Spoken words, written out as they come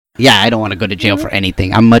Yeah, I don't want to go to jail for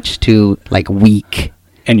anything. I'm much too, like, weak.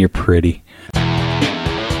 And you're pretty.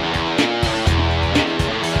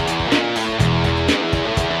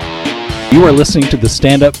 You are listening to the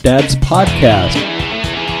Stand Up Dads podcast.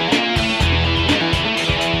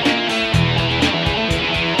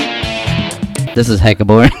 This is hecka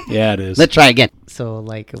boring. Yeah, it is. Let's try again. So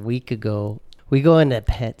like a week ago, we go into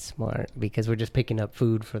PetSmart because we're just picking up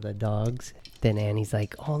food for the dogs. Then Annie's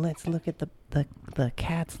like, "Oh, let's look at the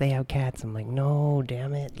cats. They have cats." I'm like, "No,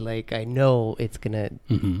 damn it! Like I know it's gonna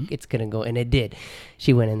go," and it did.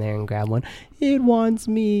 She went in there and grabbed one. It wants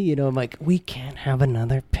me, you know. I'm like, "We can't have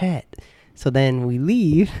another pet." So then we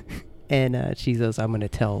leave, and she goes, "I'm gonna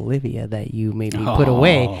tell Olivia that you made me put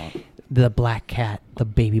away the black cat, the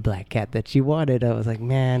baby black cat that she wanted." I was like,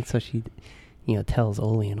 "Man," so she, tells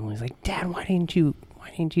Oli, and Oli's like, "Dad, why didn't you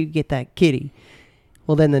get that kitty?"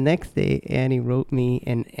 Well, then the next day, Annie wrote me,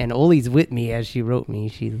 and Oli's with me as she wrote me.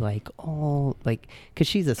 She's like, "Oh, like, because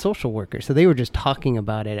she's a social worker, so they were just talking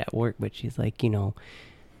about it at work." But she's like,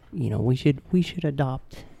 we should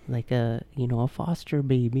adopt like a foster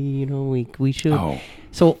baby. We should. Oh.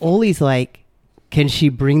 So Oli's like, "Can she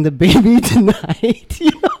bring the baby tonight?"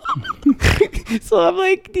 So I'm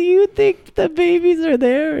like, "Do you think the babies are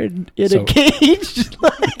there in a cage?"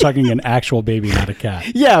 Talking an actual baby, not a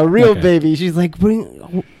cat. Yeah, a real baby. She's like,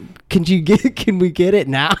 can we get it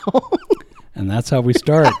now?" And that's how we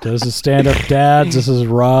start. This is Stand Up Dads. This is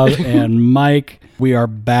Rob and Mike. We are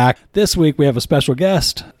back. This week we have a special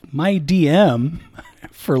guest, my DM,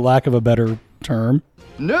 for lack of a better term.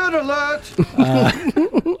 Nerd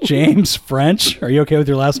alert! James French. Are you okay with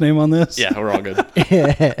your last name on this? Yeah, we're all good.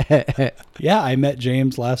 Yeah, I met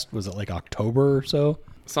James was it like October or so?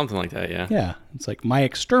 Something like that, yeah. Yeah. It's like my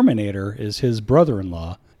exterminator is his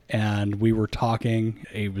brother-in-law. And we were talking.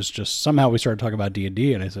 It was just somehow we started talking about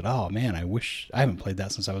D&D. And I said, "Oh, man, I haven't played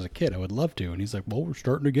that since I was a kid. I would love to." And he's like, "Well, we're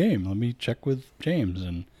starting a game. Let me check with James."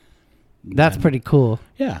 And that's pretty cool.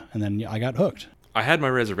 Yeah. And then I got hooked. I had my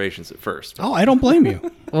reservations at first. Oh, I don't blame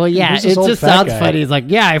you. Well, yeah, it just sounds funny. He's like,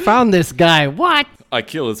 "Yeah, I found this guy." What? I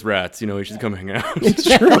kill his rats. He should come hang out. It's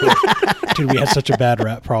true. Dude, we had such a bad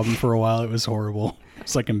rat problem for a while. It was horrible.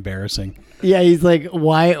 It's like embarrassing. Yeah, he's like,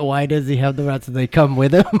 why does he have the rats? Do they come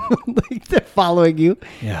with him? Like they're following you?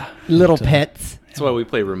 Yeah. Little pets. That's why we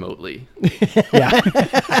play remotely. Yeah.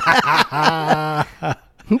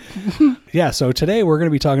 Yeah, so today we're going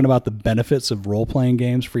to be talking about the benefits of role-playing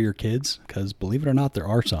games for your kids, because believe it or not, there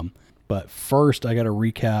are some. But first, I got to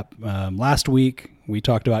recap. Last week, we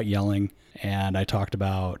talked about yelling, and I talked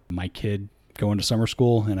about my kid going to summer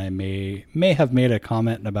school, and I may have made a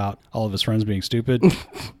comment about all of his friends being stupid.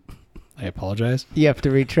 I apologize. You have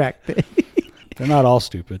to retract it. They're not all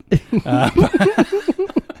stupid.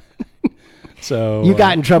 So you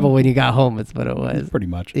got in trouble when you got home, is what it was. Pretty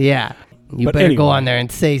much. Yeah. You better go on there and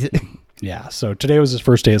say it. Yeah, so today was his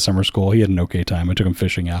first day at summer school. He had an okay time. I took him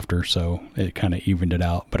fishing after, so it kind of evened it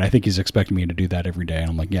out. But I think he's expecting me to do that every day,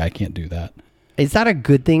 and I'm like, yeah, I can't do that. Is that a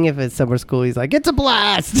good thing if it's summer school? He's like, "It's a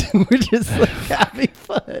blast." We're just like having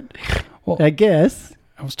fun. Well, I guess.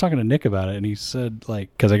 I was talking to Nick about it, and he said,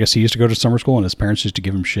 like, because I guess he used to go to summer school, and his parents used to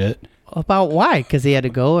give him shit. About why? Because he had to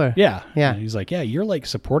go? Or? Yeah. Yeah. And he's like, "Yeah, you're like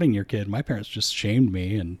supporting your kid. My parents just shamed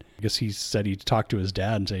me." And I guess he said he talked to his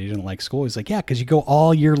dad and said he didn't like school. He's like, "Yeah, because you go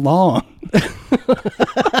all year long."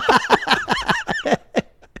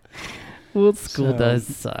 Well, school does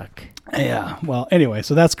suck. Yeah. Well, anyway,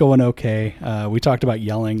 so that's going okay. We talked about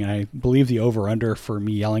yelling, and I believe the over-under for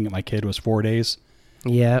me yelling at my kid was 4 days.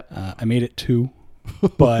 Yeah. I made it 2,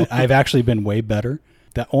 but I've actually been way better.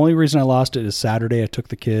 The only reason I lost it is Saturday. I took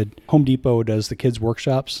the kid. Home Depot does the kids'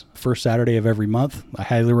 workshops first Saturday of every month. I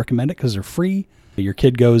highly recommend it because they're free. Your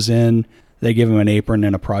kid goes in, they give him an apron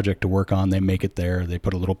and a project to work on. They make it there. They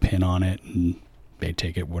put a little pin on it, and they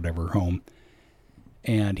take it whatever home.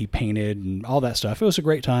 And he painted and all that stuff. It was a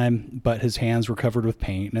great time, but his hands were covered with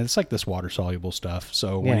paint. And it's like this water-soluble stuff.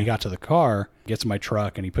 So when he got to the car, he gets in my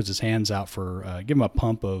truck, and he puts his hands out for, give him a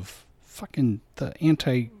pump of fucking the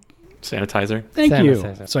sanitizer. Thank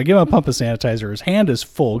you. So I give him a pump of sanitizer. His hand is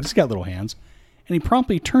full. He's got little hands. And he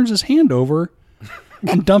promptly turns his hand over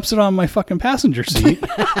and dumps it on my fucking passenger seat.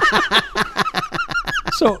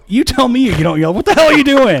 So you tell me you don't yell. What the hell are you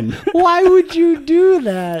doing? Why would you do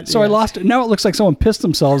that? So I lost it. Now it looks like someone pissed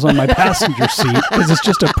themselves on my passenger seat because it's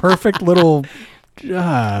just a perfect little...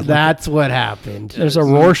 That's what happened. There's a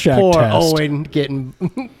Rorschach Poor test. Owen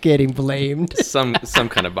getting blamed. Some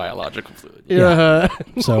kind of biological fluid. Yeah.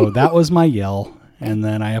 So that was my yell. And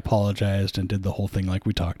then I apologized and did the whole thing like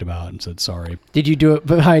we talked about and said sorry. Did you do it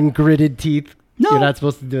behind gritted teeth? No. You're not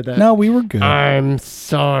supposed to do that. No, we were good. I'm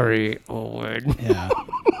sorry, Owen. Yeah.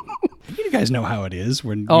 You guys know how it is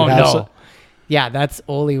when Oh you have no. Yeah, that's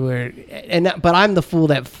only where, but I'm the fool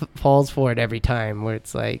that falls for it every time. Where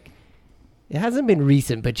it's like, it hasn't been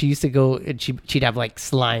recent, but she used to go and she'd have like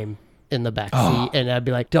slime in the back seat, and I'd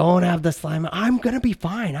be like, "Don't have the slime. I'm gonna be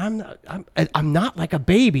fine. I'm not like a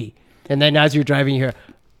baby." And then as you're driving, you hear,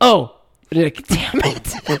 "Oh, and you're like, damn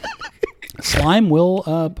it!" slime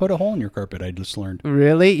will put a hole in your carpet. I just learned.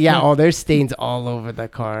 Really? Yeah. Oh, there's stains all over the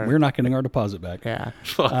car. We're not getting our deposit back. Yeah.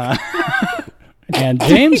 Fuck. And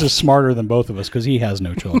James is smarter than both of us because he has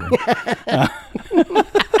no children.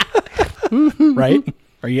 Right?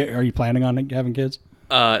 Are you planning on having kids?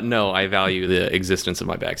 No, I value the existence of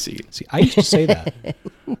my back seat. See, I used to say that.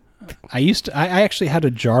 I actually had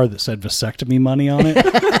a jar that said vasectomy money on it.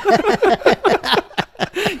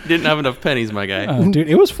 Didn't have enough pennies, my guy. Dude,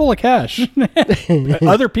 it was full of cash.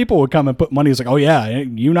 Other people would come and put money. It's like, oh yeah,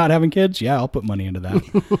 you not having kids? Yeah, I'll put money into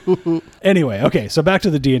that. Anyway, okay, so back to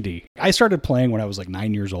the D&D. I started playing when I was like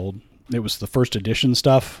 9 years old. It was the first edition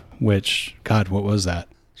stuff, which, God, what was that?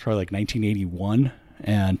 It's probably like 1981.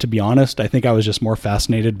 And to be honest, I think I was just more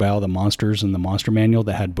fascinated by all the monsters in the monster manual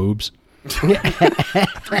that had boobs. 3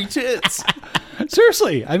 tits.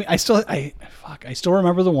 Seriously, I mean, I still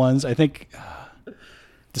remember the ones. I think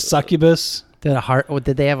the succubus, Did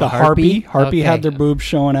they have the a harpy? Harpy Okay. had their boobs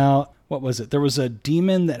showing out. What was it? There was a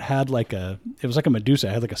demon that had it was like a Medusa.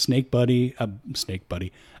 It had like a snake body, a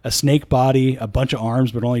snake body, a bunch of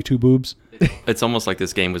arms, but only 2 boobs. It's almost like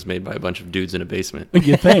this game was made by a bunch of dudes in a basement.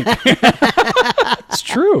 You think? It's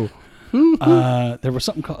true. There was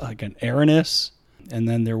something called like an Aranis, and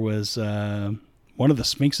then there was one of the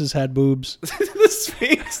Sphinxes had boobs. The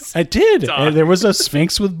Sphinx. I did. Dog. There was a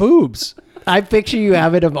Sphinx with boobs. I picture you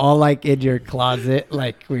having them all like in your closet,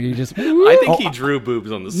 like where you just. I think he drew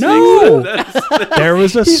boobs on the Sphinx. No! That's- There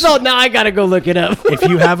was a. He's all, now I gotta go look it up. If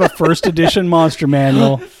you have a first edition monster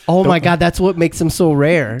manual, Oh my God, that's what makes them so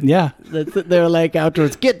rare. yeah, They're like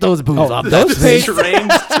outdoors, get those boobs off that those face.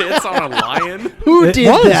 strange tits on a lion. Who it did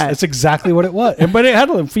was. that? That's exactly what it was. But it had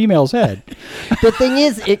a female's head. The thing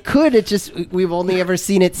is, it just, we've only ever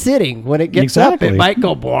seen it sitting. When it gets up, Exactly. it might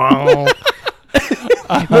go, wow.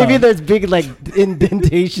 Maybe there's big like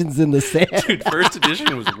indentations in the sand. Dude, first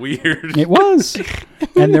edition was weird. It was,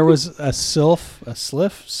 and there was a sylph.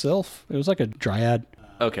 It was like a dryad,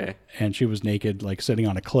 Okay. and she was naked, like sitting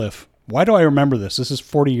on a cliff. Why do I remember this? This is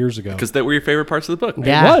 40 years ago. Because that were your favorite parts of the book.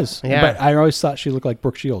 Yeah. It was. Yeah. But I always thought she looked like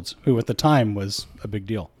Brooke Shields, who at the time was a big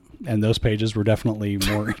deal. And those pages were definitely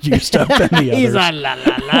more used up than the He's others. on la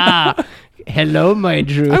la la. Hello, my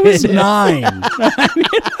druid. I was 9.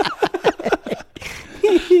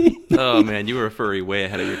 Oh, man, you were a furry way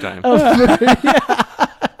ahead of your time.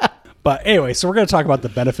 But anyway, so we're going to talk about the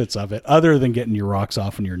benefits of it, other than getting your rocks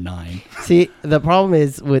off when you're 9. See, the problem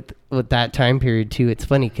is with that time period too. It's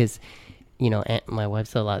funny because, you know, my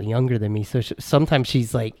wife's a lot younger than me, so sometimes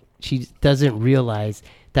she's like, she doesn't realize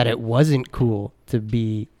that it wasn't cool to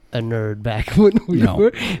be a nerd back when we No.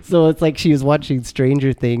 were. So it's like she was watching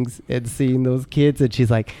Stranger Things and seeing those kids, and she's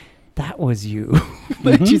like, that was you.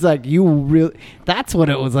 But she's like, you really, that's what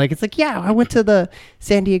it was like. It's like, yeah, I went to the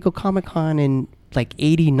San Diego Comic-Con in like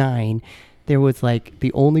 89. There was like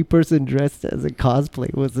the only person dressed as a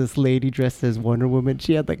cosplay was this lady dressed as Wonder Woman.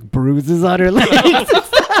 She had like bruises on her legs.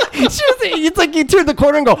 It's like you turn the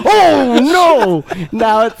corner and go, oh no!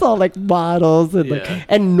 Now it's all like models and like Yeah.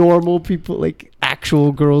 and normal people, like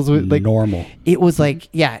actual girls with like Normal. It was like,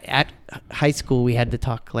 yeah, at high school we had to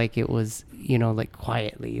talk like it was, you know, like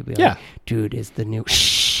quietly. You'd be Yeah. like, dude, is the new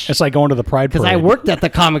shh. It's like going to the Pride Because Parade. I worked at the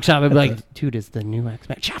comic shop. I'd be like, dude, is the new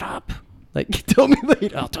X-Men? Shut up! Like, tell me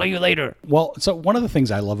later. I'll tell you later. Well, so one of the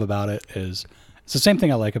things I love about it is it's the same thing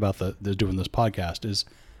I like about the doing this podcast is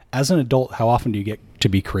as an adult, how often do you get to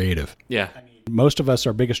be creative? Yeah. Most of us,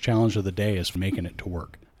 our biggest challenge of the day is making it to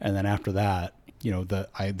work. And then after that, you know,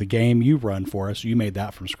 the game you run for us, you made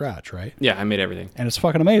that from scratch, right? Yeah, I made everything. And it's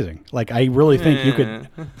fucking amazing. Like, I really think you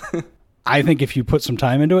could, I think if you put some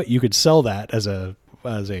time into it, you could sell that as a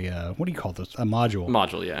what do you call this? A module.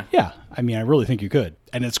 Module, yeah. Yeah. I mean, I really think you could.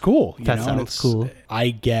 And it's cool. You That know? sounds And it's cool. I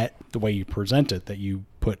get the way you present it, that you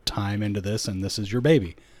put time into this and this is your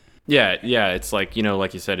baby. Yeah, it's like, you know,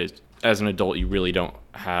 like you said, as an adult, you really don't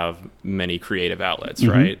have many creative outlets,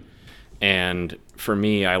 right? And for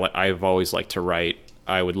me, I've always liked to write.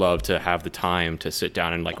 I would love to have the time to sit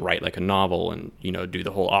down and like write like a novel and, you know, do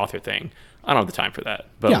the whole author thing. I don't have the time for that.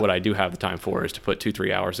 But Yeah. what I do have the time for is to put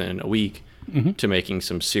 2-3 hours in a week to making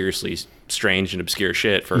some seriously strange and obscure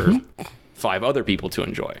shit for 5 other people to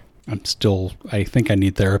enjoy. I think I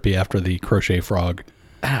need therapy after the crochet frog.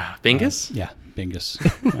 Bingus? Yeah. Bingus.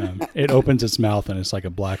 It opens its mouth and it's like a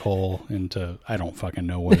black hole into, I don't fucking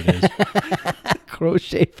know what it is.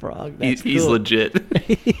 Crochet frog. That's He's cool. legit.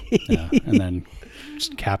 And then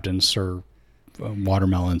just Captain Sir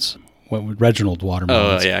Watermelons. What would Reginald Oh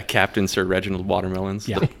Watermelons? yeah, Captain Sir Reginald Watermelons,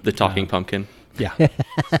 Yeah. the talking pumpkin. Yeah.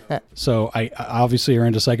 So I obviously are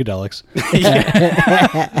into psychedelics.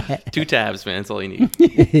 2 tabs, man. That's all you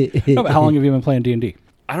need. Oh, but how long have you been playing D&D?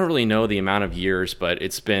 I don't really know the amount of years, but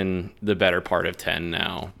it's been the better part of 10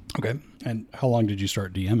 now. Okay. And how long did you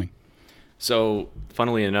start DMing? So,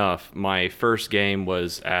 funnily enough, my first game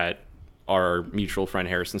was at our mutual friend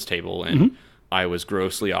Harrison's table, and I was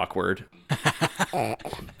grossly awkward.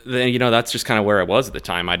 Then, that's just kind of where I was at the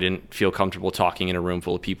time. I didn't feel comfortable talking in a room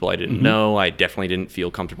full of people I didn't know. I definitely didn't feel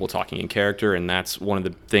comfortable talking in character, and that's one of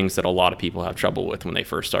the things that a lot of people have trouble with when they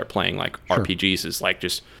first start playing, like, RPGs, is like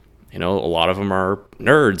just, a lot of them are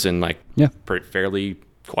nerds and, like, fairly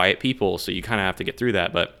quiet people, so you kind of have to get through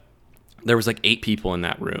that. But there was, like, 8 people in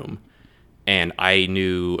that room, and I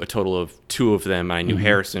knew a total of 2 of them. I knew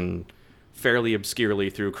Harrison fairly obscurely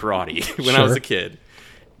through karate when I was a kid.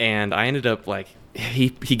 And I ended up, like, he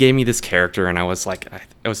gave me this character, and I was like,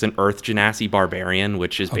 I was an Earth Genasi barbarian,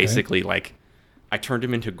 which is basically, like, I turned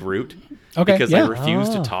him into Groot. Okay, Because yeah. I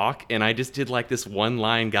refused to talk, and I just did, like, this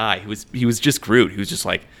one-line guy. He was just Groot. He was just,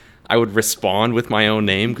 like, I would respond with my own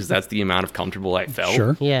name because that's the amount of comfortable I felt.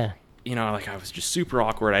 Sure. Yeah. Like, I was just super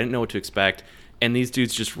awkward. I didn't know what to expect. And these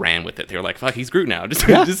dudes just ran with it. They were like, fuck, he's Groot now.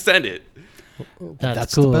 Just send it.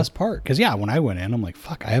 That's cool. the best part. Because, when I went in, I'm like,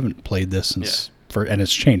 fuck, I haven't played this since... and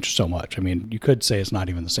it's changed so much. I mean, you could say it's not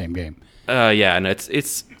even the same game. Yeah, and it's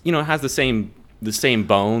it has the same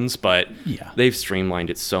bones, but Yeah. they've streamlined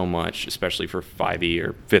it so much, especially for 5e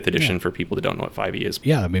or 5th edition for people that don't know what 5e is.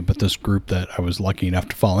 Yeah, I mean, but this group that I was lucky enough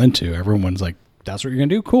to fall into, everyone's like, that's what you're going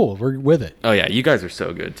to do? Cool, we're with it. Oh yeah, you guys are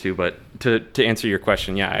so good too. But to answer your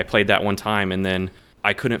question, yeah, I played that one time, and then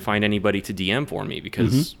I couldn't find anybody to DM for me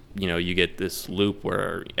because you get this loop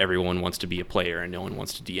where everyone wants to be a player and no one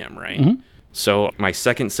wants to DM, right? So my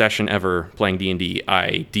second session ever playing D&D,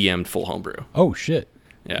 I DM'd full homebrew. Oh, shit.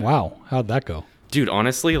 Yeah. Wow, how'd that go? Dude,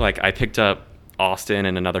 honestly, like, I picked up Austin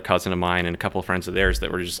and another cousin of mine and a couple of friends of theirs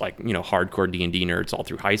that were just, like, hardcore D&D nerds all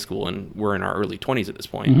through high school, and we're in our early 20s at this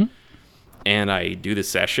point. And I do the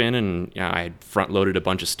session, and I had front-loaded a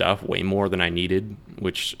bunch of stuff, way more than I needed,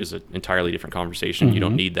 which is an entirely different conversation. You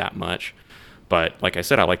don't need that much. But like I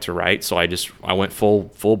said, I like to write, so I went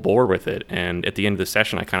full bore with it. And at the end of the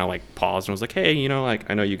session, I kind of like paused and was like, hey, like,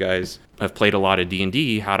 I know you guys have played a lot of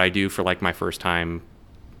D&D. How'd I do for like my first time,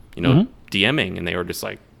 DMing? And they were just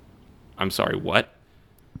like, I'm sorry, what?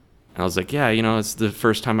 And I was like, yeah, it's the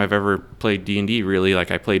first time I've ever played D&D, really. Like,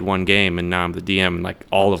 I played one game, and now I'm the DM. And like,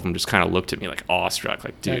 all of them just kind of looked at me like awestruck,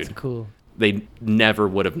 like, dude. That's cool. They never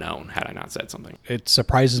would have known had I not said something. It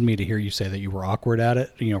surprises me to hear you say that you were awkward at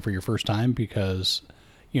it, for your first time, because,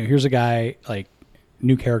 here's a guy, like,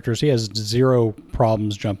 new characters. He has 0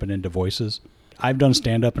 problems jumping into voices. I've done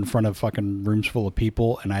stand-up in front of fucking rooms full of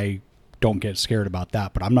people, and I don't get scared about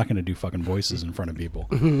that, but I'm not going to do fucking voices in front of people.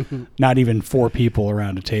 Not even 4 people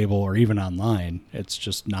around a table or even online. It's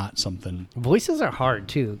just not something. Voices are hard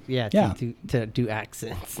too. Yeah. Yeah. To do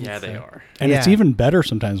accents. Yeah, they are. And it's Yeah. even better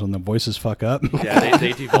sometimes when the voices fuck up. Yeah,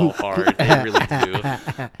 they devolve hard. They really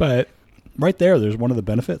do. But right there's one of the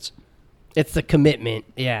benefits. It's the commitment.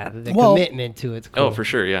 Yeah. The Well- commitment to it's cool. Oh, for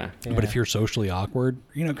sure, yeah. But if you're socially awkward,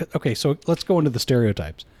 okay, so let's go into the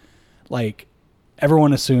stereotypes. Like,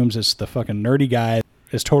 everyone assumes it's the fucking nerdy guy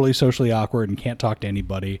is totally socially awkward and can't talk to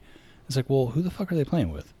anybody. It's like, well, who the fuck are they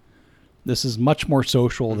playing with? This is much more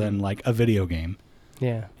social than like a video game.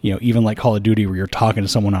 Yeah. Even like Call of Duty where you're talking to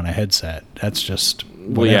someone on a headset. That's just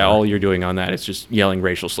whatever. Well, yeah, all you're doing on that is just yelling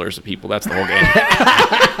racial slurs at people. That's the whole game.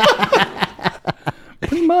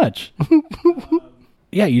 Pretty much.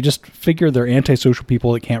 Yeah, you just figure they're antisocial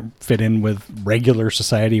people that can't fit in with regular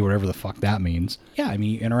society, whatever the fuck that means. Yeah, I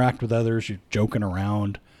mean, you interact with others, you're joking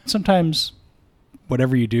around. Sometimes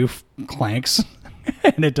whatever you do clanks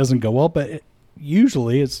and it doesn't go well, but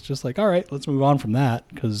usually it's just like, all right, let's move on from that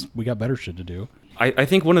because we got better shit to do. I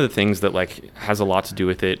think one of the things that like has a lot to do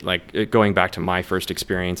with it, like going back to my first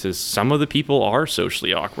experience, is some of the people are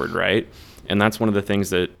socially awkward, right? And that's one of the things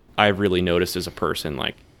that I've really noticed as a person.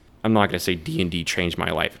 Like, I'm not going to say D&D changed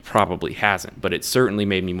my life. It probably hasn't, but it certainly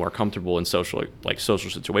made me more comfortable in social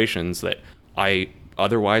situations that I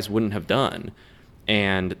otherwise wouldn't have done.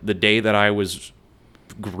 And the day that I was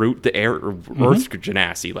Groot the Earth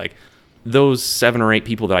Genasi, like, those 7 or 8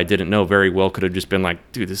 people that I didn't know very well could have just been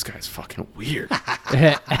like, dude, this guy's fucking weird.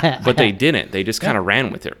 But they didn't. They just kind of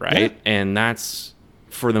ran with it, right? Yeah. And that's,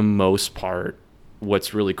 for the most part,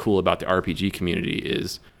 what's really cool about the RPG community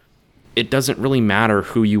is it doesn't really matter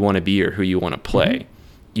who you want to be or who you want to play.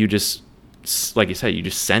 You just, like you said, you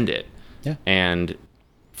just send it. Yeah. And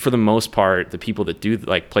for the most part, the people that do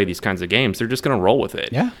like play these kinds of games, they're just going to roll with it.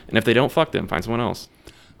 Yeah. And if they don't, fuck them, find someone else.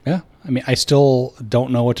 Yeah. I mean, I still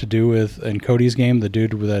don't know what to do with, in Cody's game, the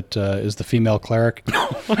dude that is the female cleric.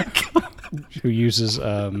 Oh my God. Who uses,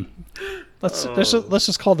 let's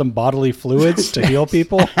just call them bodily fluids to heal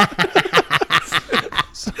people.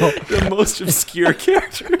 So, The most obscure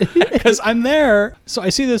character. because I'm there, so I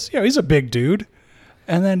see this, he's a big dude.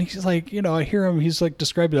 And then he's like, I hear him, he's like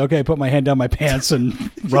describing, okay, I put my hand down my pants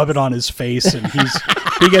and rub it on his face, and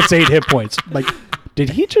he gets 8 hit points. Like, did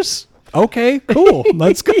he just, okay, cool,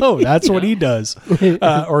 let's go. That's what he does.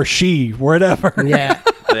 Or she, whatever. Yeah.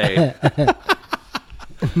 They,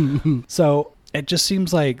 So it just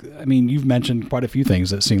seems like, I mean, you've mentioned quite a few things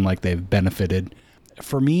that seem like they've benefited.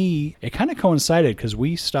 For me, it kind of coincided because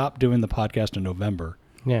we stopped doing the podcast in November.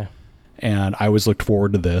 Yeah. And I always looked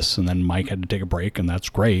forward to this, and then Mike had to take a break, and that's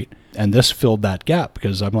great. And this filled that gap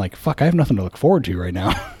because I'm like, fuck, I have nothing to look forward to right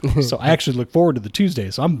now. So I actually look forward to the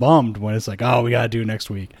Tuesdays. So I'm bummed when it's like, oh, we got to do next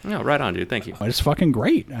week. no, right on, dude. Thank you. But it's fucking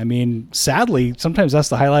great. I mean, sadly, sometimes that's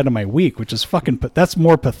the highlight of my week, which is that's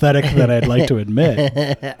more pathetic than I'd like to admit.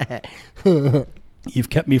 You've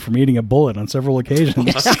kept me from eating a bullet on several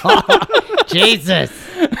occasions. Jesus.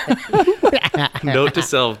 Note to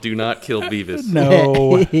self, do not kill Beavis.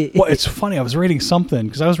 No. Well, it's funny. I was reading something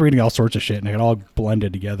because I was reading all sorts of shit and it all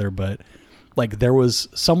blended together. But like there was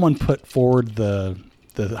someone put forward the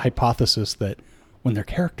hypothesis that when their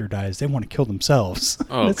character dies, they want to kill themselves.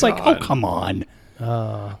 Oh, and it's like, oh, God. come on.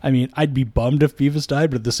 I mean, I'd be bummed if Beavis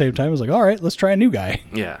died, but at the same time, I was like, all right, let's try a new guy.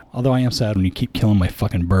 Yeah. Although I am sad when you keep killing my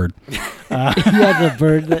fucking bird. Yeah, the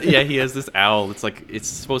bird. Yeah, he has this owl. It's like, it's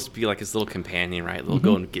supposed to be like his little companion, right? It'll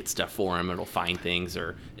go and get stuff for him. It'll find things,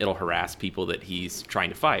 or it'll harass people that he's trying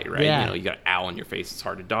to fight, right? Yeah. You got an owl in your face. It's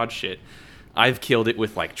hard to dodge shit. I've killed it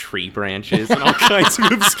with like tree branches and all kinds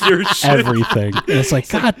of obscure shit. Everything. And it's like,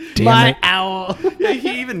 God damn My it. owl. Yeah,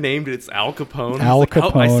 he even named it. It's Al Capone. Al He's like,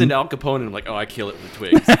 oh, I Capone. send Al Capone, and I'm like, oh, I kill it with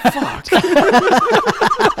twigs. Fuck.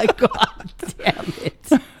 God damn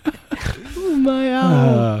it. My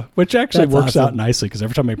owl. Which actually That's works out awesome. nicely because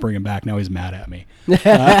every time I bring him back, now he's mad at me.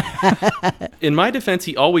 In my defense,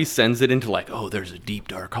 he always sends it into like, oh, there's a deep,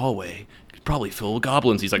 dark hallway. It's probably full of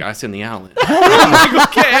goblins. He's like, I send the owl in. I'm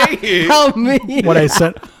like, okay. Help me. What I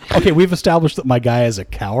said, okay, we've established that my guy is a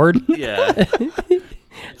coward. Yeah.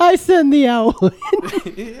 I send the owl.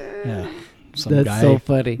 Yeah. Some That's guy so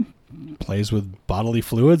funny. plays with bodily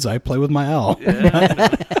fluids. I play with my owl.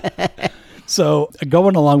 So,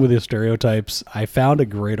 going along with the stereotypes, I found a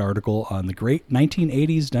great article on the great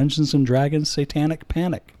 1980s Dungeons and Dragons Satanic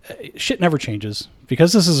Panic. Shit never changes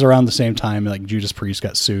because this is around the same time like Judas Priest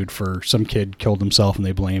got sued for some kid killed himself and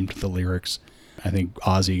they blamed the lyrics. I think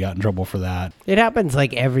Ozzy got in trouble for that. It happens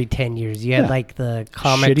like every 10 years. You had Yeah. like the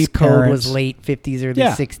comics Shitty code parents. was late 50s, early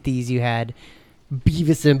Yeah. 60s. You had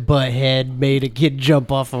Beavis and Butthead made a kid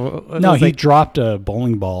jump off of... it No, was he like- dropped a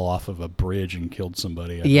bowling ball off of a bridge and killed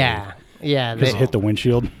somebody. Yeah. Yeah. Because They, it hit the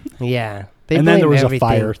windshield. yeah. They And then there blame was everything.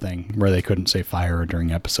 a fire thing where they couldn't say fire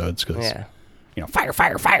during episodes because, Yeah. fire,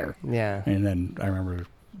 fire, fire. Yeah. And then I remember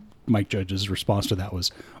Mike Judge's response to that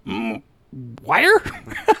was, wire?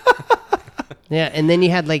 Yeah, and then you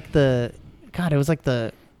had like it was like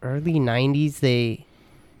the early 90s.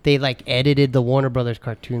 They like edited the Warner Brothers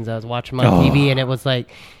cartoons. I was watching them on TV, and it was like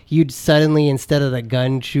you'd suddenly, instead of the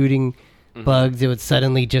gun shooting bugs, it would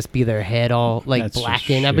suddenly just be their head all like That's just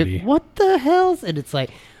blackened. I'd be, shitty. what the hell's? And it's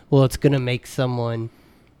like, well, it's gonna make someone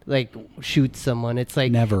like shoot someone. It's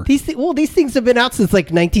like Never. these things have been out since like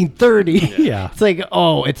 1930. Yeah. It's like,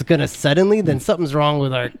 oh, it's gonna suddenly, then something's wrong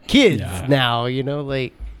with our kids Yeah. now.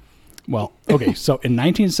 Like. Well, okay, so in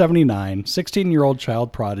 1979, 16-year-old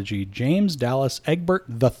child prodigy James Dallas Egbert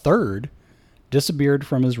III disappeared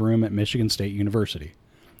from his room at Michigan State University.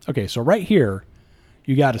 Okay, so right here,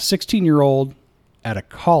 you got a 16-year-old at a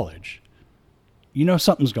college. You know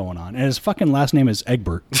something's going on. And his fucking last name is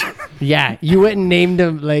Egbert. Yeah, you wouldn't named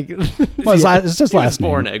him like. Well, it's his He was last name.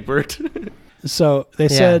 born Egbert. So they Yeah.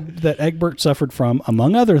 said that Egbert suffered from,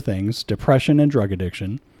 among other things, depression and drug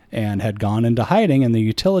addiction, and had gone into hiding in the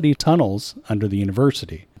utility tunnels under the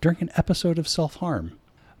university during an episode of self-harm.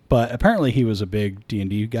 But apparently he was a big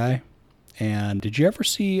D&D guy. And did you ever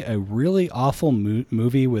see a really awful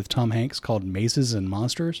movie with Tom Hanks called Mazes and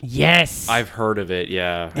Monsters? Yes, I've heard of it,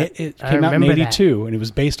 yeah. It I came out in remember that. 82, and it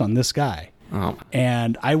was based on this guy. Oh.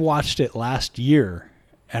 And I watched it last year,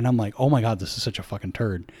 And I'm like, oh my God, this is such a fucking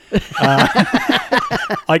turd.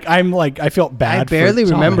 I felt bad. I barely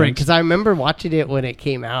for Tom remember it Hanks. because I remember watching it when it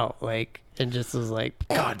came out, like, and just was like,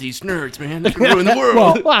 God, these nerds, man, they're ruining the world.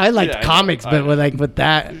 Well, well, I liked Yeah, comics, but with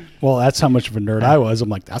that, Well, that's how much of a nerd I was. I'm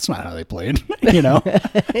like, that's not how they played. You know,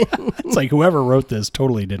 it's like whoever wrote this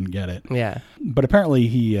totally didn't get it. yeah, But apparently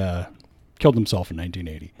he killed himself in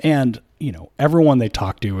 1980. And, you know, everyone they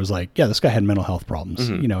talked to was like, yeah, this guy had mental health problems.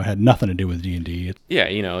 You know, it had nothing to do with D&D. Yeah,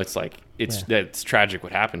 you know, it's like that's tragic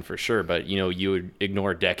what happened for sure, but you know, you would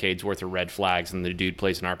ignore decades worth of red flags and the dude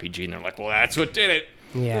plays an RPG and they're like, well, that's what did it.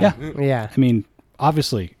 yeah. I mean,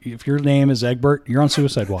 obviously, if your name is Egbert, you're on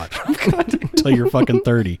suicide watch until you're fucking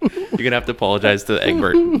 30. You're gonna have to apologize to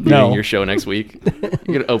Egbert No. during your show next week.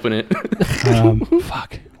 You're gonna open it.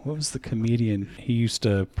 Fuck. What was the comedian? He used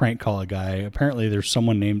to prank call a guy. Apparently, there's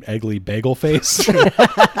someone named Eggly Bagelface.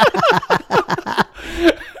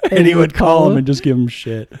 And he would call him and just give him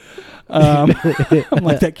shit. I'm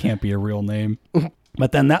like, that can't be a real name.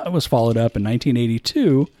 But then that was followed up in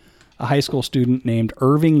 1982. A high school student named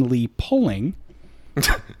Irving Lee Pulling.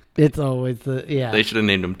 It's always They should have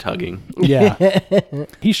named him Tugging. Yeah.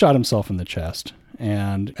 He shot himself in the chest.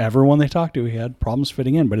 And everyone they talked to, he had problems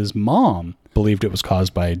fitting in. But his mom believed it was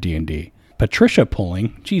caused by D&D. Patricia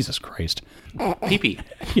Pulling, Jesus Christ. Pee-pee.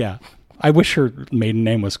 Yeah. I wish her maiden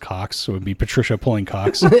name was Cox, so it would be Patricia Pulling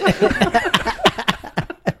Cox.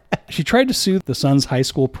 She tried to sue the son's high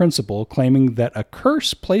school principal, claiming that a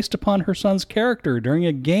curse placed upon her son's character during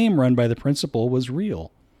a game run by the principal was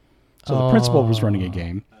real. So the principal was running a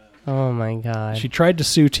game. Oh my God. She tried to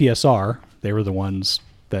sue TSR. They were the ones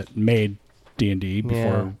that made D&D before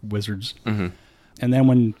Yeah. Wizards. And then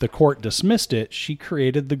when the court dismissed it, she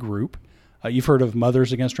created the group. You've heard of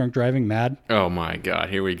Mothers Against Drunk Driving, MAD? Oh my God,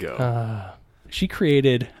 here we go. She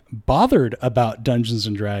created Bothered About Dungeons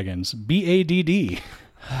and Dragons, BADD,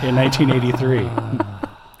 in 1983.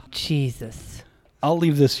 Jesus. I'll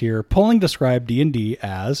leave this here. Pulling described D&D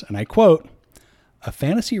as, and I quote, a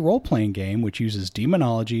fantasy role-playing game which uses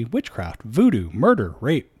demonology, witchcraft, voodoo, murder,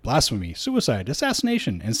 rape, blasphemy, suicide,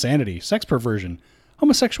 assassination, insanity, sex perversion,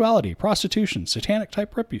 homosexuality, prostitution,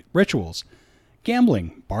 satanic-type rituals,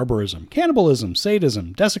 gambling, barbarism, cannibalism,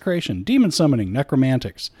 sadism, desecration, demon summoning,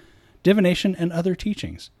 necromantics, divination, and other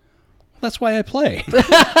teachings. That's why I play.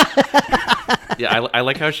 Yeah, I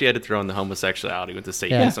like how she had to throw in the homosexuality with the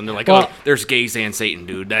Satanism. They're like, Well- oh, there's gays and Satan,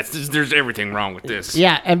 dude. There's everything wrong with this.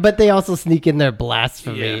 Yeah, but they also sneak in their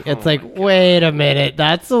blasphemy. Yeah. It's Oh like, my God. wait a minute,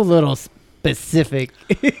 that's a little specific.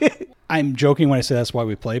 I'm joking when I say that's why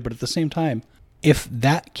we play, but at the same time, if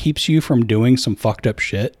that keeps you from doing some fucked up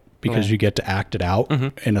shit because you get to act it out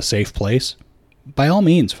in a safe place, by all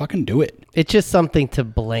means, fucking do it. It's just something to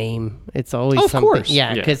blame. It's always Of something. course. Yeah,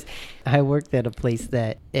 Yeah. because I worked at a place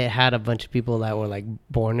that it had a bunch of people that were like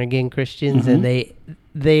born again Christians, and they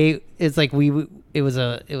it's like it was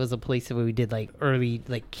a place where we did like early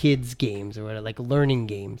like kids games or whatever, like learning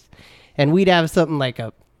games, and we'd have something like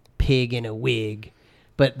a pig in a wig,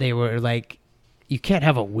 but they were like, you can't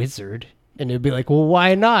have a wizard, and it'd be like, well,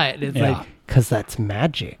 why not? And it's Yeah. like, because that's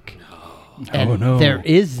magic. And Oh, no. there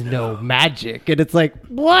is no magic, and it's like,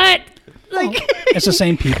 what? Like, It's the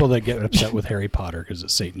same people that get upset with Harry Potter because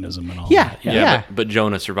it's Satanism and all Yeah, that. yeah. But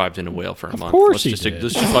Jonah survived in a whale for a month. course let's he did.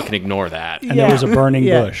 just fucking ignore that. And there was a burning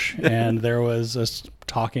Yeah. bush, and there was a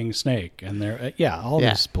talking snake, and there, all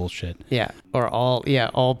Yeah. this bullshit. yeah, or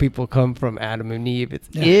all people come from Adam and Eve. It's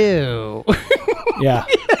ew, Yeah,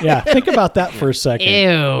 yeah. Think about that for a second.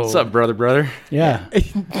 ew. What's up, brother? Yeah.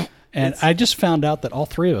 And I just found out that all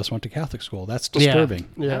three of us went to Catholic school. That's disturbing.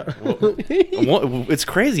 Yeah, It's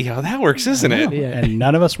crazy how that works, isn't it? Yeah. And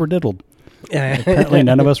none of us were diddled. yeah. Apparently,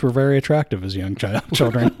 none of us were very attractive as young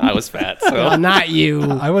children. I was fat, so Well, not you,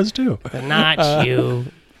 I was too. not you.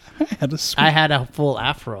 I had a sweet. I had a full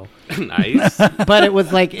afro, nice. but it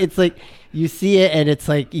was like it's like you see it and it's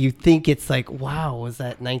like you think it's like, wow, was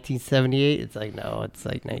that 1978? It's like, no, it's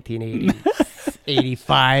like 1980,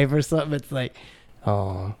 85 or something. It's like,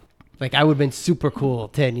 oh, like I would have been super cool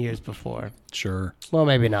 10 years before. Sure. Well,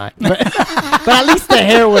 maybe not, but at least the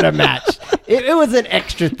hair would have matched. It was an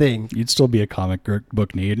extra thing. You'd still be a comic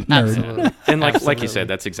book nerd. Absolutely. And like you Absolutely. said,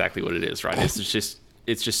 that's exactly what it is, right?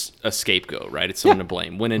 It's just a scapegoat, right? It's someone to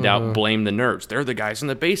blame. When in doubt, blame the nerds. They're the guys in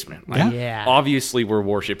the basement. Like, Yeah. Obviously, we're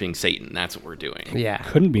worshiping Satan. That's what we're doing. Yeah.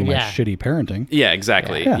 Couldn't be my Yeah. shitty parenting. Yeah,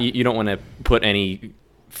 exactly. Yeah. You don't want to put any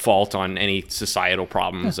fault on any societal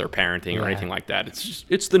problems or parenting or Yeah. anything like that.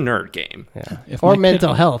 It's the nerd game. Yeah. If Or my mental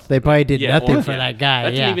kid- health. They probably did nothing or- for that guy.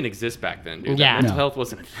 That yeah. didn't even exist back then, dude. Yeah. Mental No. health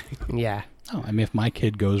wasn't a thing. Yeah. Oh, I mean, if my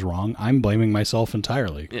kid goes wrong, I'm blaming myself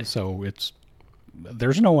entirely. Yeah. So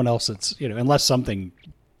there's no one else that's, unless something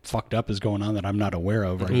fucked up is going on that I'm not aware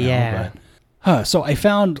of right Yeah. now. But, so I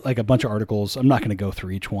found like a bunch of articles. I'm not going to go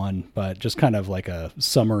through each one, but just kind of like a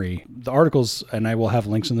summary. The articles, and I will have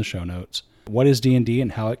links in the show notes. What is D&D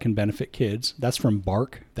and how it can benefit kids? That's from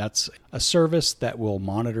Bark. That's a service that will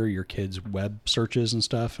monitor your kids' web searches and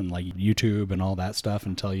stuff, and like YouTube and all that stuff,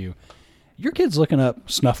 and tell you your kid's looking up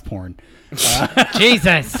snuff porn.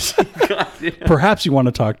 Jesus. Perhaps you want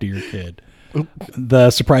to talk to your kid. The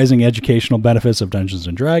surprising educational benefits of Dungeons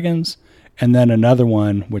and Dragons. And then another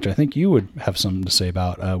one, which I think you would have something to say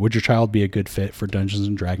about. Would your child be a good fit for Dungeons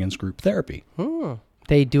and Dragons group therapy?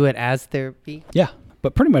 They do it as therapy. Yeah.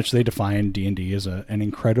 But pretty much they define D&D as an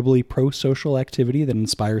incredibly pro-social activity that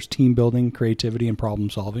inspires team building, creativity, and problem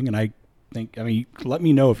solving. And I mean, let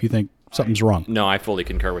me know if you think something's wrong. No, I fully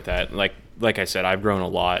concur with that. Like I said, I've grown a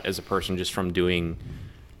lot as a person just from doing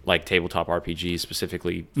like tabletop RPGs,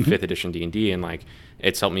 specifically 5th edition D&D, and like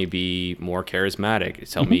it's helped me be more charismatic.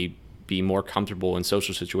 It's helped me be more comfortable in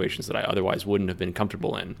social situations that I otherwise wouldn't have been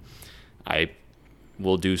comfortable in. I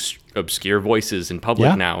will do obscure voices in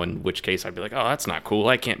public now, in which case I'd be like, oh, that's not cool.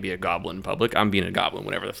 I can't be a goblin in public. I'm being a goblin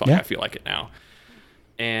whenever the fuck I feel like it now.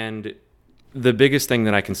 And the biggest thing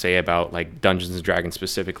that I can say about like Dungeons and Dragons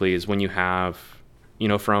specifically is when you have, you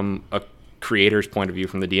know, from a creator's point of view,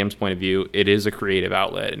 from the DM's point of view, it is a creative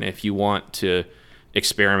outlet. And if you want to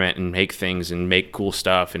experiment and make things and make cool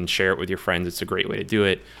stuff and share it with your friends, it's a great way to do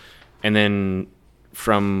it. And then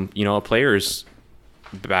from, you know, a player's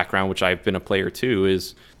background, which I've been a player too,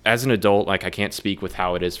 is as an adult, like I can't speak with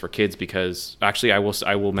how it is for kids, because actually I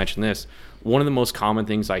will mention this. One of the most common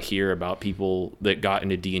things I hear about people that got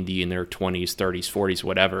into D&D in their 20s, 30s, 40s,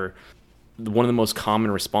 whatever, one of the most common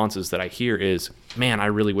responses that I hear is, man, I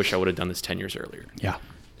really wish I would have done this 10 years earlier. Yeah.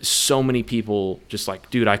 So many people just like,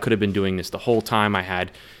 dude, I could have been doing this the whole time. I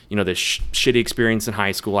had, you know, this shitty experience in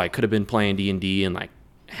high school. I could have been playing D&D and like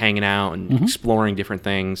hanging out and exploring different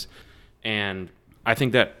things. And I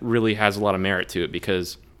think that really has a lot of merit to it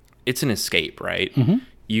because it's an escape, right?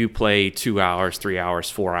 You play 2 hours, 3 hours,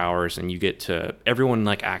 4 hours, and you get to, everyone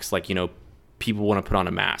like acts like, you know, people want to put on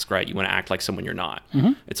a mask, right? You want to act like someone you're not.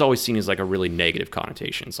 It's always seen as like a really negative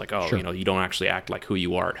connotation. It's like, oh, you know, you don't actually act like who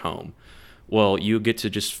you are at home. Well, you get to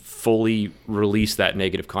just fully release that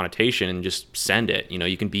negative connotation and just send it. You know,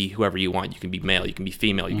 you can be whoever you want. You can be male, you can be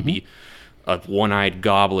female, you can be a one-eyed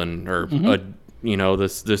goblin or a, you know,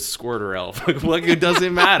 this squirter elf. Like it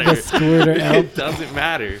doesn't matter. The squirter elf. It doesn't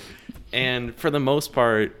matter. And for the most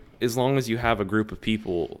part, as long as you have a group of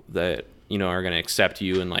people that, you know, are going to accept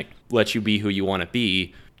you and like let you be who you want to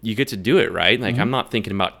be, you get to do it, right? Like I'm not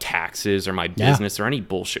thinking about taxes or my business or any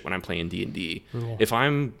bullshit when I'm playing D&D. If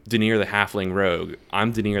I'm Daenerys the Halfling Rogue,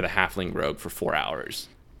 I'm Daenerys the Halfling Rogue for 4 hours.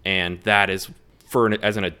 And that is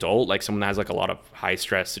as an adult, like someone that has like a lot of high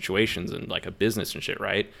stress situations and like a business and shit,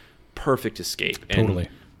 right? Perfect escape. Totally.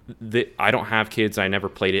 And I don't have kids. I never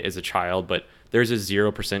played it as a child, but there's a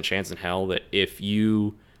 0% chance in hell that if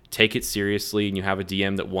you take it seriously and you have a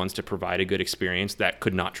DM that wants to provide a good experience, that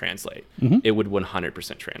could not translate. It would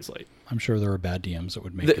 100% translate. I'm sure there are bad DMs that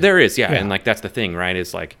would make it. There is, yeah. And like that's the thing, right?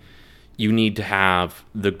 Is like you need to have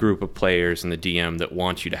the group of players and the DM that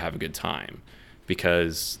want you to have a good time,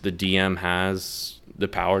 because the DM has the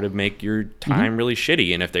power to make your time really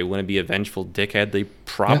shitty. And if they want to be a vengeful dickhead, they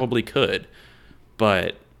probably could.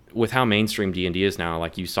 But with how mainstream D&D is now,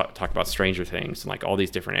 like you talk about Stranger Things and like all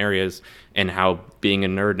these different areas, and how being a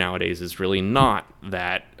nerd nowadays is really not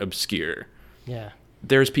that obscure. Yeah.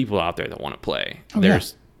 There's people out there that want to play.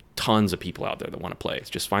 There's tons of people out there that want to play. It's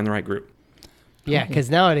just find the right group. Yeah, because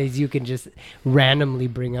nowadays you can just randomly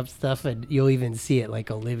bring up stuff, and you'll even see it like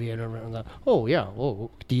Olivia and like, oh yeah,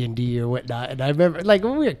 D&D or whatnot. And I remember, like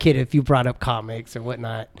when we were a kid, if you brought up comics or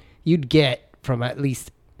whatnot, you'd get from at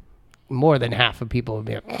least more than half of people would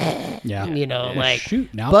be like, you know, like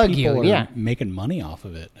shoot, now bug people you, are making money off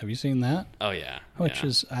of it. Have you seen that? Oh yeah. Which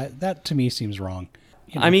is that to me seems wrong.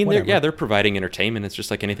 You know, I mean, whatever. they're providing entertainment. It's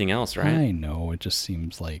just like anything else, right? I know, it just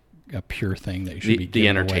seems like a pure thing that you should be The giving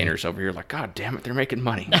entertainers over here, like, God damn it, they're making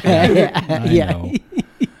money. I know.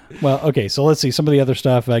 Well, okay, so let's see some of the other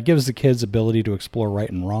stuff. Gives the kids ability to explore right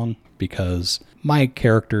and wrong, because my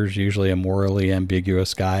character's usually a morally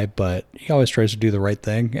ambiguous guy, but he always tries to do the right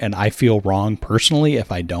thing, and I feel wrong personally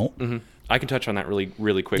if I don't. I can touch on that really,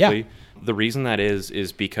 really quickly. The reason that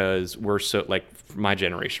is because we're so, like, my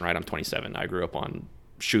generation, right? I'm 27. I grew up on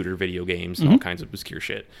shooter video games and all kinds of obscure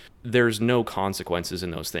shit. There's no consequences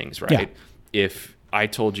in those things, right? Yeah. If I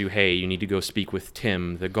told you, hey, you need to go speak with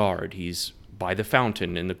Tim, the guard, he's by the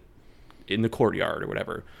fountain in the courtyard or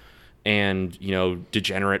whatever, and, you know,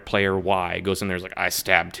 degenerate player Y goes in there, is like, I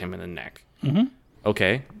stabbed him in the neck.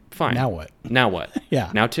 Okay, fine. Now what? Now what?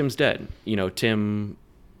 Yeah. Now Tim's dead. You know, Tim,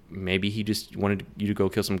 maybe he just wanted you to go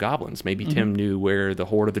kill some goblins. Maybe Tim knew where the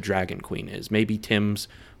Horde of the Dragon Queen is. Maybe Tim's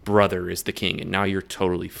brother is the king, and now you're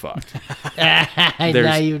totally fucked.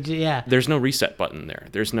 There's no reset button there.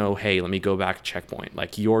 There's no, hey, let me go back checkpoint.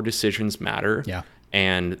 Like, your decisions matter. Yeah.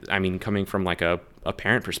 And I mean, coming from like a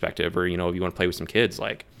parent perspective, or, you know, if you want to play with some kids,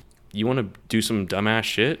 like, you want to do some dumbass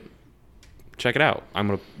shit, check it out.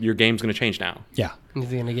 Your game's gonna change now. Yeah.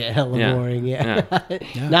 It's gonna get hella Yeah. boring. Yeah.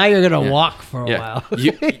 Now you're gonna walk for a Yeah. while.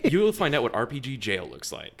 you will find out what RPG jail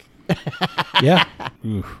looks like. Yeah.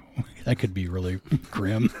 Ooh, that could be really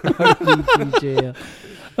grim. Jail.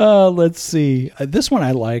 Let's see. This one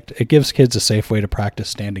I liked. It gives kids a safe way to practice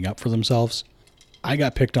standing up for themselves. I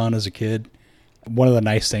got picked on as a kid. One of the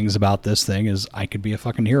nice things about this thing is I could be a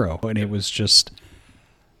fucking hero. And it was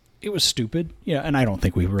stupid. Yeah, and I don't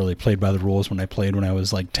think we really played by the rules when I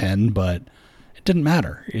was like 10, but it didn't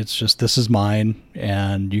matter. It's just, this is mine,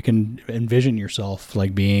 and you can envision yourself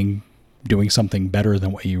like doing something better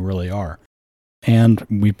than what you really are. And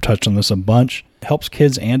we've touched on this a bunch. It helps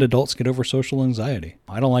kids and adults get over social anxiety.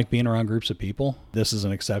 I don't like being around groups of people. This is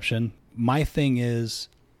an exception. My thing is,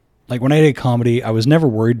 like, when I did comedy, I was never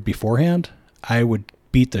worried beforehand. I would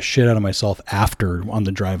beat the shit out of myself after on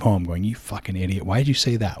the drive home, going, you fucking idiot. Why did you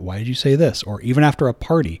say that? Why did you say this? Or even after a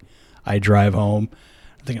party, I drive home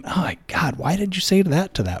thinking, oh my God, why did you say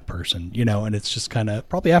that to that person? You know, and it's just kind of,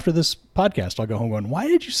 probably after this podcast, I'll go home going, why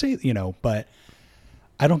did you say, you know, but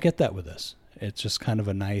I don't get that with this. It's just kind of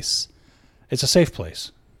it's a safe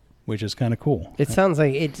place, which is kind of cool. It sounds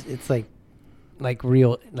like it's like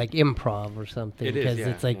real, like improv or something. It is, because yeah,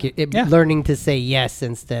 it's like Yeah. learning to say yes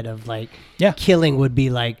instead of like killing would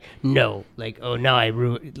be like no, like, oh, now I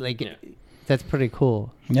ruined, like that's pretty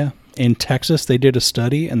cool. Yeah. In Texas, they did a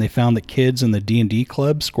study and they found that kids in the D&D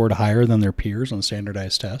club scored higher than their peers on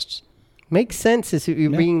standardized tests. Makes sense as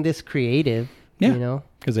you're being this creative. Yeah. You know,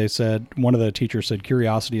 Because they said, one of the teachers said,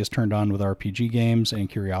 curiosity is turned on with RPG games, and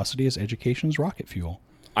curiosity is education's rocket fuel.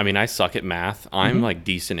 I mean, I suck at math. I'm like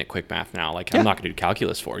decent at quick math now. Like, I'm not going to do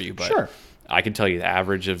calculus for you, but Sure. I can tell you the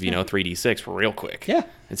average of, 3d6 real quick. Yeah.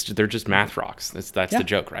 They're just math rocks. That's the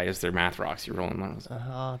joke, right? Is they're math rocks. You're rolling those.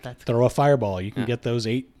 oh, that's Throw a fireball. You can get those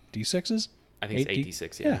 8d6s. I think it's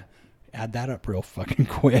 8d6, yeah. Add that up real fucking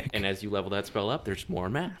quick. And as you level that spell up, there's more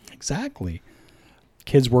math. Exactly.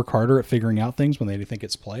 Kids work harder at figuring out things when they think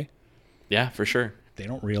it's play. Yeah, for sure. They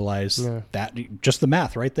don't realize that, just the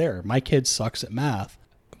math right there. My kid sucks at math,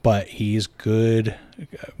 but he's good.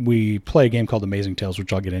 We play a game called Amazing Tales,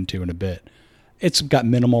 which I'll get into in a bit. It's got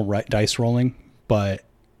minimal dice rolling, but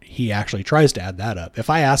he actually tries to add that up. If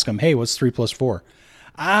I ask him, hey, what's 3 + 4?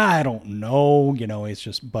 I don't know. It's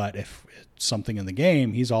just, but if it's something in the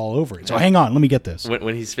game, he's all over it. So hang on, let me get this.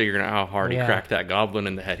 When he's figuring out how hard he cracked that goblin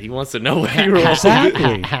in the head, he wants to know what he rolled.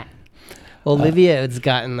 Exactly. Olivia has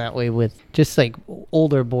gotten that way with just like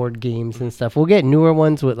older board games and stuff. We'll get newer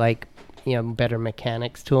ones with like, better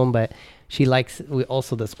mechanics to them, but she likes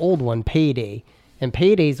also this old one, Payday. And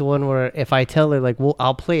Payday's one where if I tell her like, well,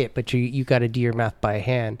 I'll play it, but you got to do your math by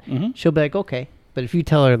hand, she'll be like, okay. But if you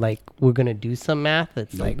tell her like we're gonna do some math,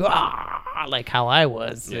 it's like like how I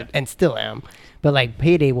was and still am. But like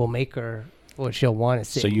Payday will make her what she'll want to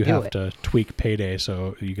sit. So you and do have it. to tweak Payday.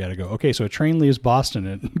 So you got to go, okay, so a train leaves Boston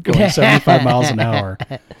at going 75 miles an hour.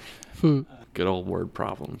 Good old word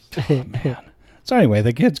problems. So anyway,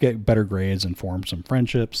 the kids get better grades and form some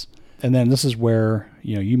friendships. And then this is where,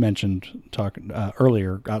 you mentioned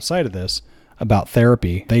earlier outside of this about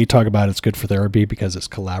therapy. They talk about it's good for therapy because it's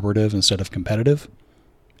collaborative instead of competitive,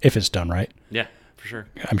 if it's done right. Yeah, for sure.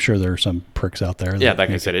 I'm sure there are some pricks out there. Yeah,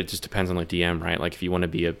 like I said, it just depends on the DM, right? Like if you want to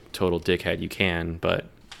be a total dickhead, you can, but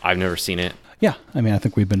I've never seen it. Yeah, I mean, I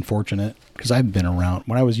think we've been fortunate because I've been around.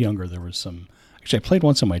 When I was younger, there was some... Actually, I played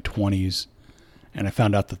once in my 20s, and I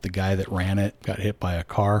found out that the guy that ran it got hit by a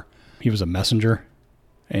car. He was a messenger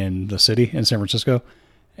in the city in San Francisco,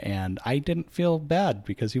 and I didn't feel bad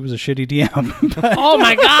because he was a shitty DM. Oh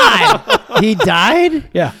my God! He died?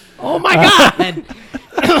 Yeah. Oh my God!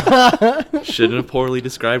 Shouldn't have poorly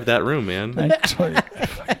described that room, man.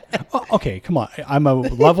 Okay, come on. I'm a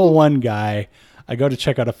level 1 guy. I go to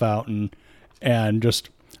check out a fountain, and just,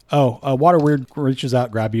 a water weird reaches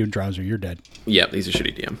out, grab you, and drowns you. You're dead. Yep, he's a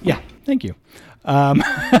shitty DM. Yeah, thank you.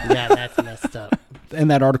 Yeah, that's messed up. In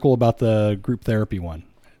that article about the group therapy one,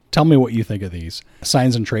 tell me what you think of these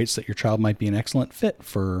signs and traits that your child might be an excellent fit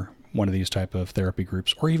for one of these type of therapy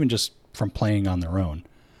groups, or even just from playing on their own.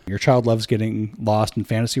 Your child loves getting lost in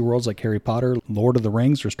fantasy worlds like Harry Potter, Lord of the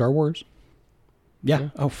Rings, or Star Wars. Yeah.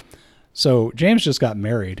 Oh, so James just got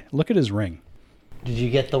married. Look at his ring. Did you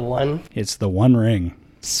get the one? It's the One Ring.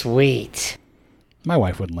 Sweet. My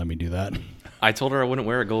wife wouldn't let me do that. I told her I wouldn't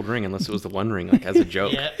wear a gold ring unless it was the One Ring, like as a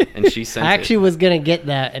joke, Yeah. and she sent I actually it. was gonna get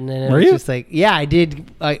that, and then it Were was you? just like, yeah, I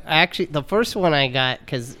did. I actually, the first one I got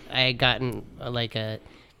because I had gotten like a,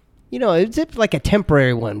 it's just like a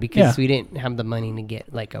temporary one because Yeah. we didn't have the money to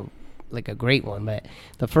get like a great one. But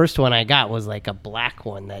the first one I got was like a black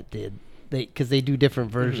one that did because they do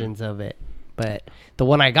different versions of it. But the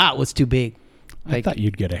one I got was too big. I thought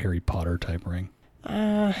you'd get a Harry Potter type ring.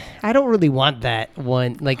 I don't really want that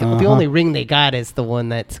one. Like the only ring they got is the one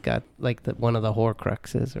that's got like one of the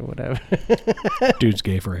Horcruxes or whatever. Dude's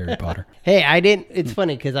gay for Harry Potter. Hey, I didn't. It's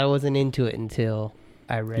funny because I wasn't into it until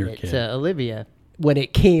I read You're a it kid. to Olivia. When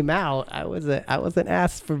it came out, I wasn't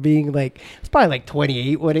asked for being like, it's probably like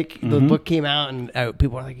 28 when the book came out, and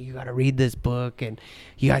people were like, you got to read this book and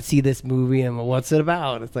you got to see this movie. And what's it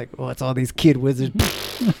about? It's like, well, it's all these kid wizards,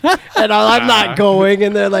 and I'm not going.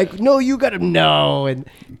 And they're like, no, you got to know. And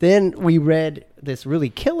then we read this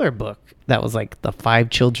really killer book that was like the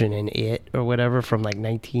 5 Children in It or whatever from like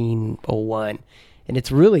 1901. And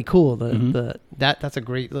it's really cool. That's a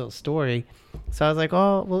great little story. So I was like,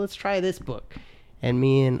 oh, well, let's try this book. And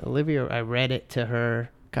me and Olivia, I read it to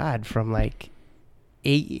her, God, from like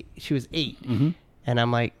 8. She was 8. And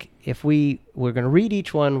I'm like, if we're going to read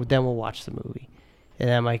each one, then we'll watch the movie.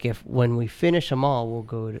 And I'm like, when we finish them all, we'll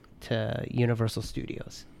go to Universal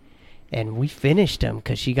Studios. And we finished them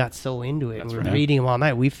because she got so into it. And we were reading them all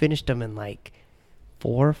night. We finished them in like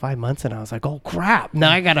 4 or 5 months, and I was like, "Oh crap! Now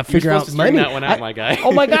I gotta figure out supposed to money." bring that one out, my guy.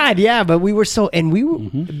 Oh my god, yeah! But we were that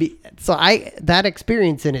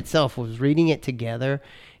experience in itself was reading it together,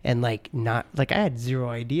 and I had zero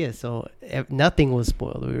idea, so nothing was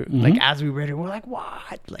spoiled. We were, like as we read it, we're like,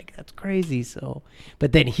 "What? Like that's crazy!" So,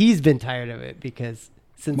 but then he's been tired of it because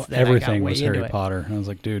since then Everything I got way was into Harry it. Potter. And I was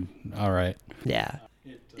like, dude, all right. Yeah,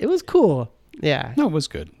 it was cool. Yeah, No, it was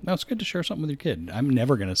good. No, it's good to share something with your kid. I'm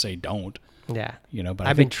never going to say don't, yeah. but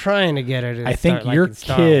I've been trying to get her to. I think start your liking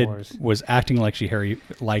Star kid Wars. was acting like she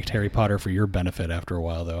liked Harry Potter for your benefit after a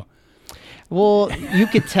while, though. Well, you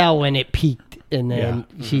could tell when it peaked, and then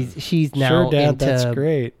she's now Sure, Dad, into that's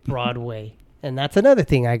great. Broadway, and that's another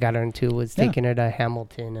thing I got her into was taking her to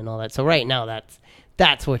Hamilton and all that. So right now,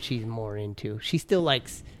 that's what she's more into. She still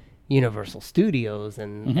likes Universal Studios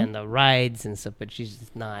and the rides and stuff, but she's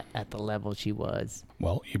just not at the level she was.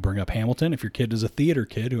 Well, you bring up Hamilton. If your kid is a theater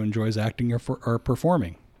kid who enjoys acting or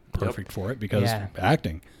performing, perfect for it because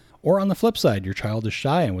acting. Or on the flip side, your child is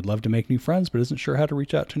shy and would love to make new friends but isn't sure how to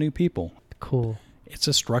reach out to new people. Cool. It's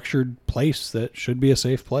a structured place that should be a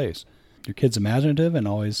safe place. Your kid's imaginative and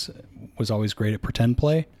was always great at pretend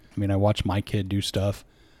play. I mean, I watch my kid do stuff.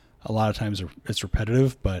 A lot of times it's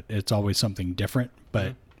repetitive, but it's always something different,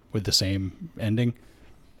 but with the same ending.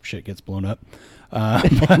 Shit gets blown up.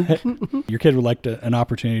 But your kid would like an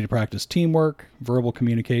opportunity to practice teamwork, verbal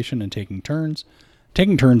communication, and taking turns.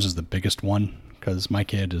 Taking turns is the biggest one because my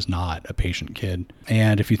kid is not a patient kid.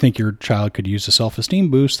 And if you think your child could use a self-esteem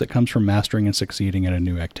boost that comes from mastering and succeeding at a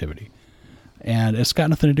new activity. And it's got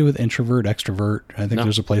nothing to do with introvert, extrovert. I think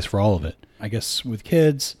there's a place for all of it. I guess with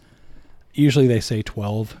kids, usually they say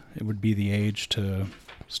 12. It would be the age to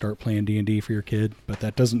start playing D&D for your kid, but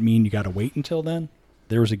that doesn't mean you got to wait until then.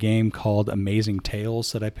 There was a game called Amazing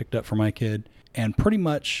Tales that I picked up for my kid, and pretty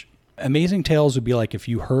much Amazing Tales would be like if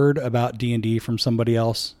you heard about D&D from somebody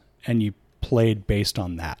else and you played based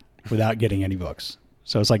on that without getting any books.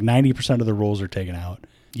 So it's like 90% of the rules are taken out.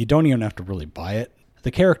 You don't even have to really buy it.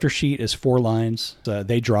 The character sheet is 4 lines.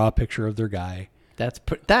 They draw a picture of their guy. That's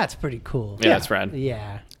pretty cool. Yeah, that's rad.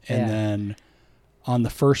 Yeah. And then on the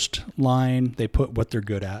first line, they put what they're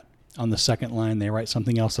good at. On the second line, they write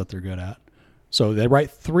something else that they're good at. So they write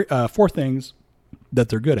 4 things that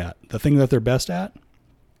they're good at. The thing that they're best at,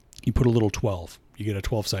 you put a little 12. You get a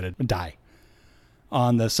 12-sided die.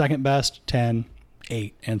 On the second best, 10,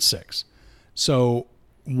 8, and 6. So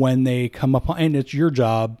when they come up, and it's your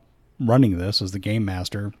job running this as the game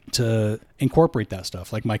master to incorporate that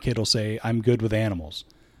stuff. Like my kid will say, I'm good with animals.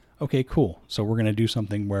 Okay, cool. So we're going to do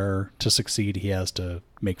something where to succeed, he has to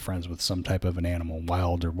make friends with some type of an animal,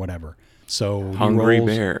 wild or whatever. So Hungry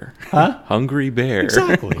bear. Huh? Hungry bear.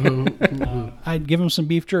 Exactly. I'd give him some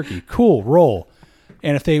beef jerky. Cool, roll.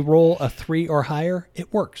 And if they roll a 3 or higher,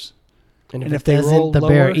 it works. And And if if they it roll doesn't, the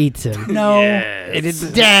bear lower- eats him. No.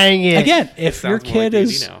 Dang it. Again, if your Sounds more kid like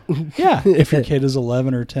is D&D yeah, if your kid is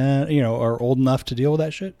 11 or 10, or old enough to deal with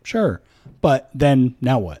that shit, sure. But then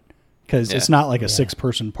now what? Because it's not like a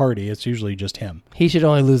 6-person party. It's usually just him. He should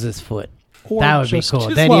only lose his foot. Or That would be just- cool.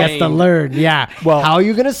 just Then he has to lame. learn. Yeah. Well- how are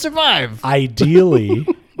you going to survive? Ideally,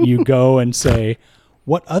 you go and say,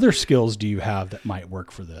 What other skills do you have that might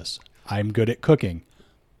work for this? I'm good at cooking.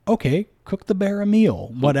 Okay, cook the bear a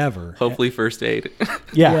meal, whatever. Hopefully first aid.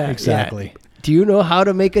 Yeah, exactly. Do you know how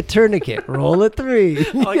to make a tourniquet? Roll a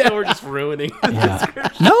 3. Like how we're just ruining. Yeah.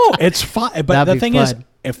 No, it's fine. But That'd the be thing is, fun.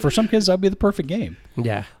 if for some kids, that'd be the perfect game.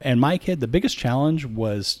 Yeah. And my kid, the biggest challenge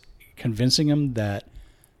was convincing him that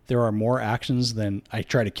there are more actions than I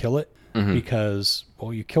try to kill it because,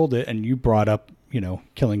 well, you killed it and you brought up,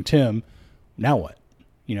 killing Tim. Now what?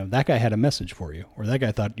 That guy had a message for you, or that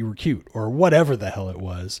guy thought you were cute, or whatever the hell it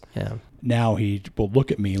was. Yeah. Now he will look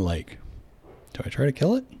at me like, do I try to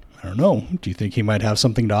kill it? I don't know. Do you think he might have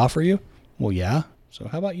something to offer you? Well, yeah. So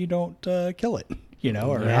how about you don't kill it?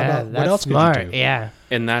 Or how about what else smart. could you do? Yeah.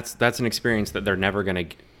 And that's an experience that they're never going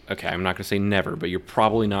to. Okay, I'm not going to say never, but you're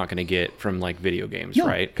probably not going to get from like video games, No,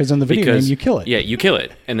 right? 'cause in the video game, you kill it. Yeah, you kill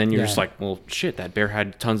it, and then you're Yeah. just like, well, shit, that bear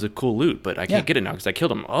had tons of cool loot, but I can't get it now because I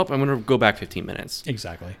killed him. Oh, I'm going to go back 15 minutes.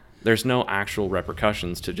 Exactly. There's no actual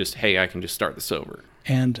repercussions to just, hey, I can just start this over.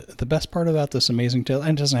 And the best part about this Amazing Tale,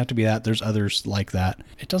 and it doesn't have to be that, there's others like that,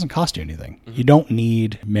 it doesn't cost you anything. You don't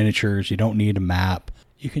need miniatures, you don't need a map.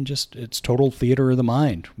 You can it's total theater of the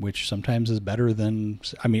mind, which sometimes is better than,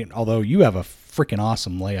 although you have a freaking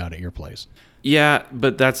awesome layout at your place. Yeah,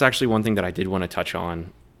 but that's actually one thing that I did want to touch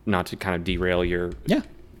on, not to kind of derail your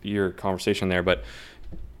conversation there, but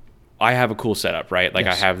I have a cool setup, right? Like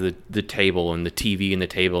Yes. I have the table and the TV and the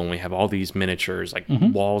table, and we have all these miniatures, like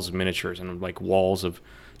walls of miniatures and like walls of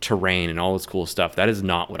terrain and all this cool stuff. That is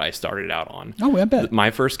not what I started out on. Oh, I bet.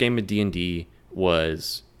 My first game of D&D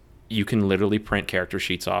was you can literally print character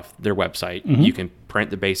sheets off their website. You can print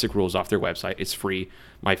the basic rules off their website. It's free.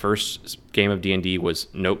 My first game of D&D was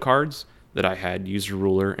note cards that I had used a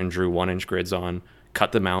ruler and drew 1-inch grids on,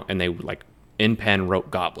 cut them out, and they like in pen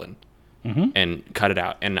wrote Goblin. And cut it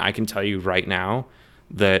out. And I can tell you right now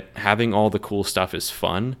that having all the cool stuff is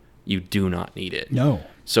fun. You do not need it. No.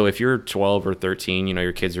 So if you're 12 or 13,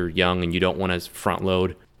 your kids are young and you don't want to front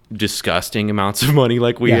load disgusting amounts of money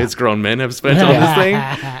like we as grown men have spent on this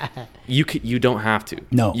thing, you don't have to.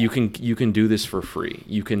 No. You can do this for free.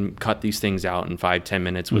 You can cut these things out in 5-10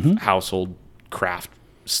 minutes with household craft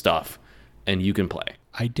stuff and you can play.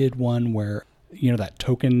 I did one where, that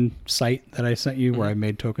token site that I sent you where I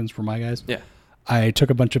made tokens for my guys? Yeah. I took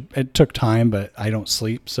it took time, but I don't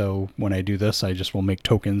sleep. So when I do this, I just will make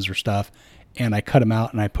tokens or stuff and I cut them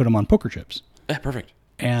out and I put them on poker chips. Yeah, perfect.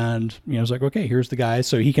 And, I was like, okay, here's the guy.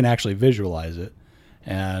 So he can actually visualize it.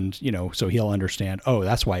 And, so he'll understand, oh,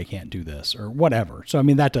 that's why I can't do this or whatever. So,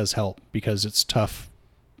 that does help because it's tough.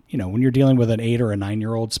 When you're dealing with an 8 or a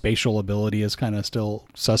 9-year-old, spatial ability is kind of still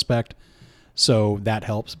suspect. So that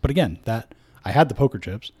helps. But again, I had the poker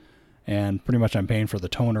chips and pretty much I'm paying for the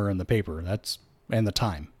toner and the paper. And the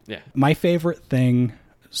time. Yeah. My favorite thing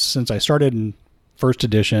since I started in first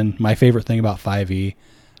edition, my favorite thing about 5e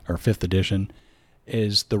or 5th edition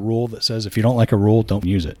is the rule that says if you don't like a rule, don't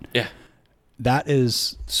use it. Yeah. That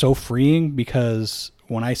is so freeing because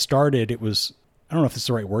when I started, it was, I don't know if it's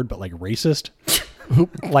the right word, but like racist.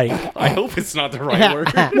 Like, I hope it's not the right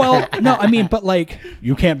word. well, no, but like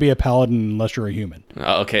you can't be a paladin unless you're a human.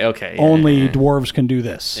 Okay. Yeah, Only yeah. dwarves can do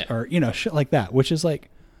this Yeah. or, shit like that, which is like,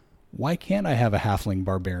 why can't I have a halfling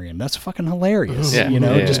barbarian? That's fucking hilarious. Yeah.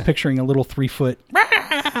 Just picturing a little 3-foot,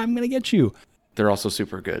 I'm going to get you. They're also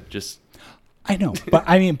super good. Just I know. But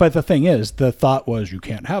but the thing is, the thought was you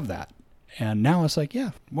can't have that. And now it's like,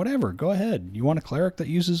 yeah, whatever. Go ahead. You want a cleric that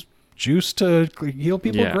uses juice to heal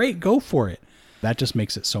people? Yeah. Great. Go for it. That just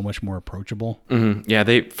makes it so much more approachable. Yeah,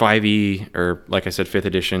 5e or like I said, 5th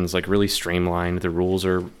edition's like really streamlined. The rules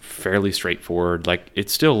are fairly straightforward. Like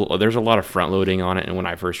it's still, there's a lot of front loading on it. And when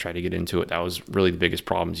I first tried to get into it, that was really the biggest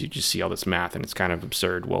problem. You just see all this math and it's kind of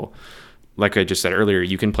absurd. Well, like I just said earlier,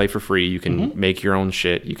 you can play for free. You can make your own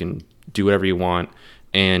shit. You can do whatever you want.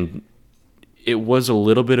 And it was a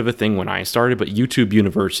little bit of a thing when I started, but YouTube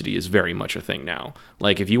University is very much a thing now.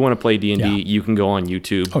 Like if you want to play D&D, you can go on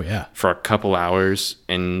YouTube for a couple hours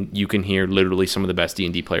and you can hear literally some of the best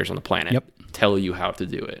D&D players on the planet tell you how to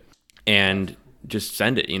do it and just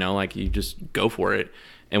send it, like you just go for it.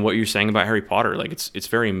 And what you're saying about Harry Potter, like it's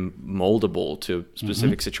very moldable to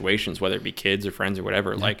specific situations, whether it be kids or friends or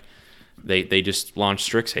whatever. Like they just launched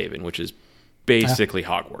Strixhaven, which is basically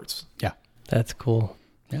Hogwarts. Yeah. That's cool.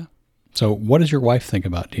 Yeah. So what does your wife think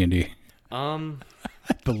about D&D? The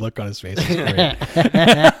look on his face is great.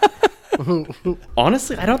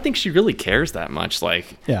 Honestly, I don't think she really cares that much.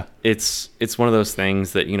 Like, it's one of those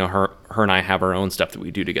things that her and I have our own stuff that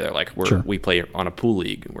we do together. Like we play on a pool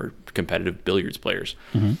league. We're competitive billiards players.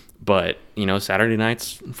 But Saturday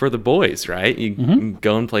nights for the boys, right? You can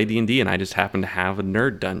go and play D&D, and I just happen to have a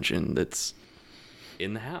nerd dungeon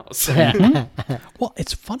in the house. Well,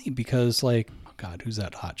 it's funny because like, oh God, who's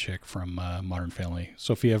that hot chick from Modern Family?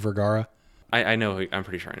 Sofia Vergara. I know. I'm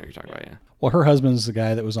pretty sure I know who you're talking about. Yeah. Well, her husband's the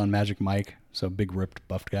guy that was on Magic Mike, so big, ripped,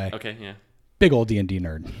 buffed guy. Okay. Yeah. Big old D&D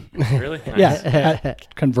nerd. Really? Nice. Yeah,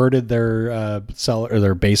 converted their cellar or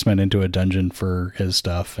their basement into a dungeon for his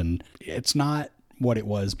stuff, and it's not what it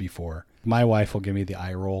was before. My wife will give me the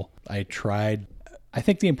eye roll. I tried. I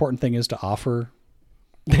think the important thing is to offer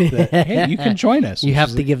that, hey, you can join us. You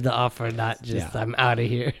have to give the offer, not just I'm out of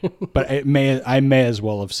here. But I may as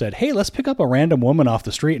well have said, hey, let's pick up a random woman off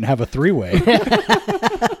the street and have a 3-way.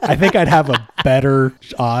 I think I'd have a better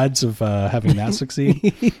odds of having that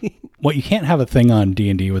succeed. Well, you can't have a thing on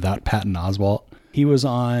D&D without Patton Oswalt. He was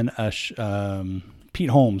on Pete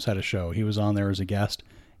Holmes had a show. He was on there as a guest.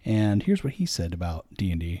 And here's what he said about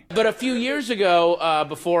D&D. But a few years ago,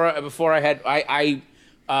 before I had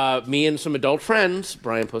me and some adult friends,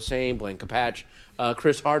 Brian Posehn, Blaine Capatch,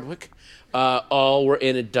 Chris Hardwick, all were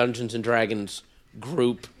in a Dungeons and Dragons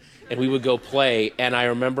group, and we would go play. And I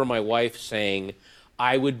remember my wife saying,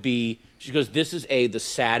 she goes, this is the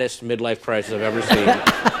saddest midlife crisis I've ever seen.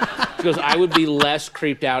 She goes, I would be less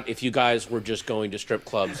creeped out if you guys were just going to strip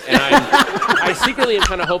clubs. And I secretly am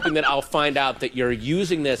kind of hoping that I'll find out that you're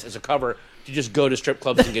using this as a cover to just go to strip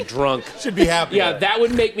clubs and get drunk. Should be happy. Yeah, that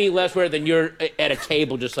would make me less weird than you're at a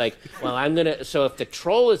table just like, well, so if the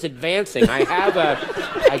troll is advancing,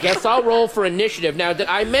 I guess I'll roll for initiative. Now,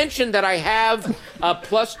 I mentioned that I have a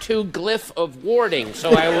 +2 glyph of warding, so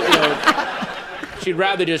I will, she'd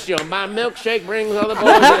rather just, my milkshake brings all the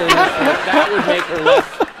boys in. That would make her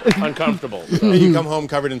less uncomfortable. So. You come home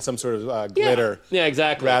covered in some sort of glitter. Yeah,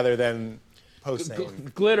 exactly. Rather than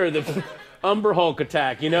Posehn. Glitter, the Umber Hulk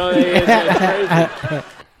attack, it's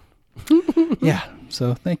crazy. Yeah,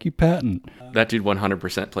 so thank you, Patton. That dude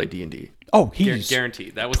 100% played D&D. Oh, he's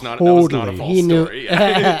guaranteed. That was not a totally. false story.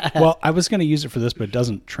 Well, I was going to use it for this, but it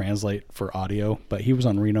doesn't translate for audio. But he was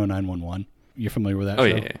on Reno 911. You're familiar with that show?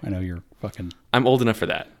 Yeah. I know you're fucking... I'm old enough for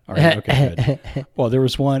that. All right, okay, good. Well, there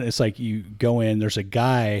was one, it's like you go in, there's a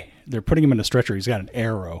guy, they're putting him in a stretcher. He's got an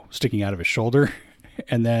arrow sticking out of his shoulder,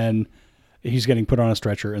 and then he's getting put on a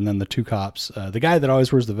stretcher, and then the two cops, the guy that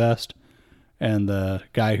always wears the vest and the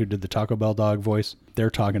guy who did the Taco Bell dog voice, they're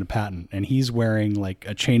talking to Patton, and he's wearing like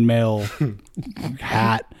a chainmail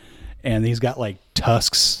hat, and he's got like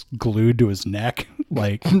tusks glued to his neck.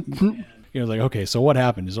 Like, like, okay, so what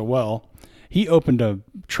happened? He said, well, he opened a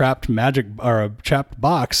trapped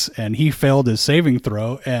box, and he failed his saving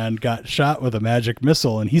throw and got shot with a magic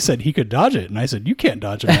missile, and he said he could dodge it. And I said, you can't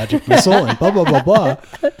dodge a magic missile, and blah, blah, blah, blah.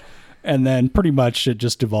 And then pretty much it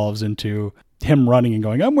just devolves into him running and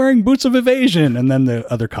going, I'm wearing boots of evasion. And then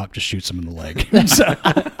the other cop just shoots him in the leg. So,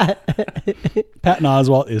 Patton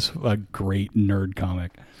Oswalt is a great nerd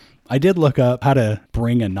comic. I did look up how to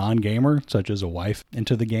bring a non-gamer, such as a wife,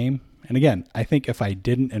 into the game. And again, I think if I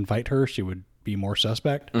didn't invite her, she would be more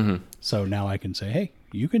suspect. Mm-hmm. So now I can say, hey,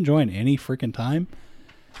 you can join any freaking time.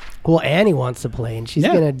 Well, Annie wants to play,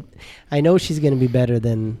 and I know she's gonna be better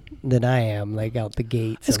than I am, like out the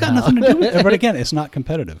gate. It's got nothing to do with it. But again, it's not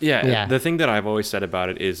competitive. Yeah. The thing that I've always said about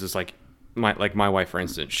it is like my wife, for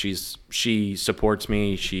instance, she supports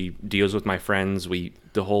me. She deals with my friends.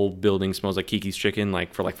 The whole building smells like Kiki's chicken,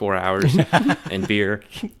 like for like 4 hours and beer.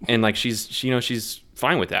 And like she's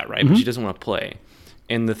fine with that, right? Mm-hmm. But she doesn't want to play.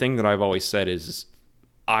 And the thing that I've always said is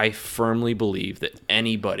I firmly believe that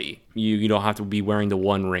anybody, you don't have to be wearing the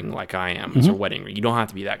one ring like I am. It's a wedding ring. You don't have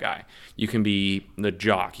to be that guy. You can be the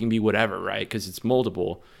jock. You can be whatever, right? Because it's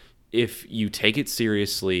moldable. If you take it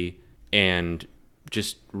seriously and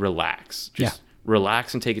just relax.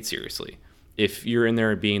 Relax and take it seriously. If you're in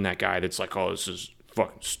there being that guy that's like, oh, this is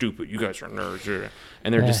fucking stupid. You guys are nerds.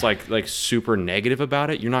 And they're just like super negative about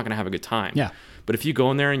it. You're not going to have a good time. Yeah. But if you go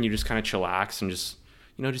in there and you just kind of chillax and just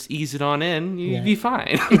ease it on in, you'd be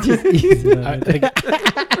fine. Just ease it on. I think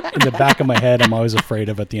in the back of my head, I'm always afraid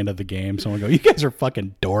of at the end of the game, someone go, you guys are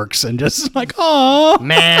fucking dorks. And just like, oh,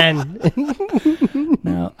 man.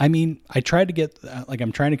 No, I mean, I tried to get,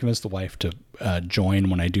 I'm trying to convince the wife to join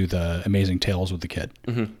when I do the Amazing Tales with the kid.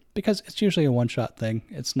 Mm-hmm. Because it's usually a one-shot thing.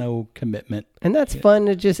 It's no commitment. And that's fun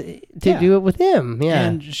to just do it with him. Yeah.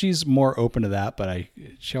 And she's more open to that, but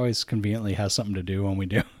she always conveniently has something to do when we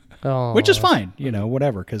do. Oh. Which is fine,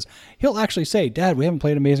 whatever. Because he'll actually say, Dad, we haven't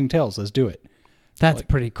played Amazing Tales. Let's do it. That's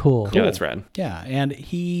pretty cool. Yeah, that's rad. Yeah, and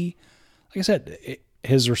he, like I said,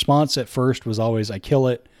 his response at first was always, I kill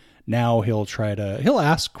it. Now he'll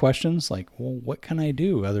ask questions like, well, what can I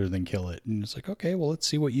do other than kill it? And it's like, okay, well, let's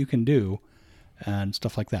see what you can do and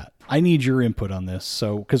stuff like that. I need your input on this.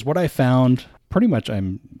 So, because what I found pretty much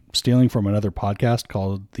I'm stealing from another podcast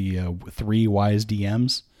called the 3 Wise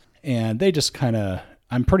DMs. And they just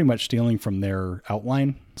I'm pretty much stealing from their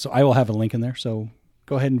outline. So I will have a link in there. So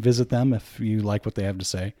go ahead and visit them if you like what they have to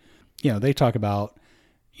say. They talk about,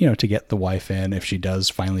 to get the wife in, if she does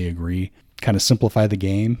finally agree, kind of simplify the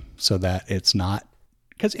game so that it's not,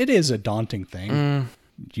 because it is a daunting thing.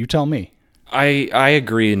 You tell me. I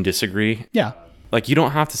agree and disagree. Yeah. Like, you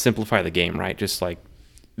don't have to simplify the game, right? Just like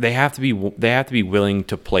they have to be willing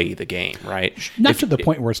to play the game, right? Not to the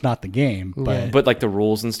point where it's not the game, but like the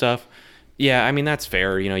rules and stuff. Yeah, I mean, that's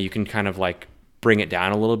fair. You can kind of like bring it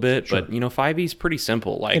down a little bit, but 5e is pretty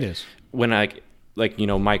simple. Like, it is. When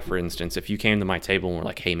Mike, for instance, if you came to my table and were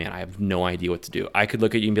like, hey man, I have no idea what to do, I could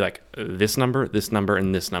look at you and be like, this number,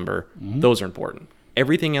 and this number, those are important.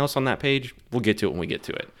 Everything else on that page, we'll get to it when we get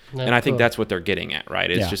to it. And I think that's what they're getting at, right?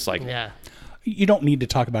 It's just like, you don't need to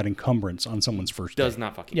talk about encumbrance on someone's first day. Does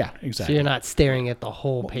not fucking Yeah, matter. exactly. So you're not staring at the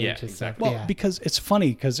whole page. yeah, of stuff. exactly. Well, because it's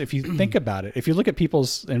funny, because if you think about it, if you look at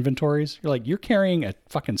people's inventories, you're like, you're carrying a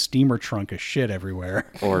fucking steamer trunk of shit everywhere.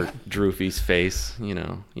 Or Droofy's face, you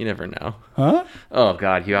never know. Huh? Oh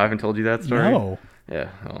God, I haven't told you that story? No. Yeah.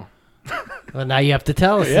 Oh. Well, now you have to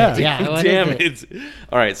tell us. Yeah. What Damn is it.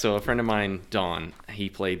 All right, so a friend of mine, Don, he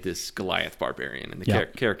played this Goliath barbarian, and the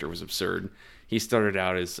character was absurd. He started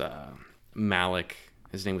out as Malik.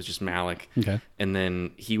 His name was just Malik. Okay. And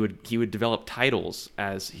then he would develop titles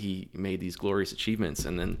as he made these glorious achievements,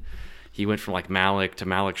 and then he went from like Malik to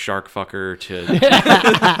Malik Sharkfucker to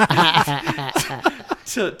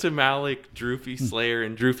Malik Droofy Slayer,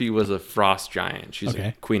 and Droofy was a frost giant. She's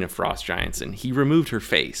a queen of frost giants, and he removed her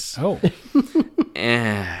face. Oh.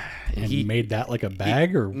 And he made that like a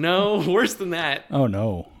bag or? No, worse than that. Oh,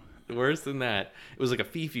 no. Worse than that. It was like a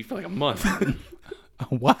Fifi for like a month.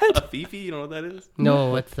 What? A Fifi, you know what that is? No,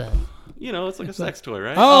 what's that? It's like a sex toy,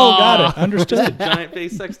 right? Oh, got it. Understood. Giant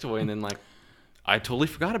face sex toy, and then like I totally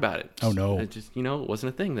forgot about it. Oh, no. It just it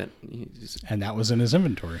wasn't a thing that And that was in his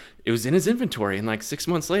inventory. It was in his inventory, and like 6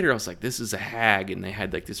 months later I was like, this is a hag, and they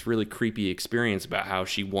had like this really creepy experience about how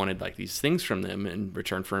she wanted like these things from them in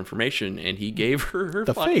return for information, and he gave her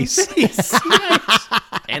The fucking face. Nice.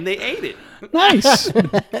 And they ate it. Nice.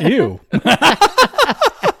 Ew.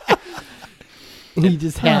 He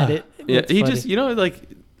just had it. Yeah, That's he funny. just like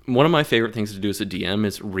one of my favorite things to do as a DM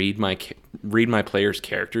is read my players'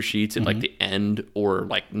 character sheets at like the end or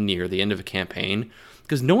like near the end of a campaign,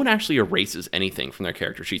 because no one actually erases anything from their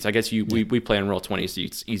character sheets. I guess we play on Roll20, so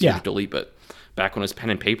it's easier to delete, but back when it was pen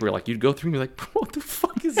and paper, like you'd go through and be like, what the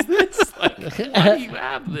fuck is this? Like, why do you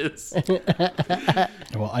have this?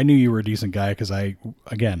 Well, I knew you were a decent guy because I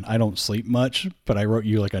don't sleep much, but I wrote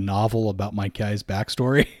you like a novel about my guy's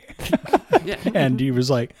backstory. Yeah. And he was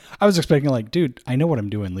like, I was expecting like, dude, I know what I'm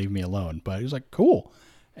doing. Leave me alone. But he was like, cool.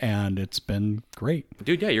 And it's been great.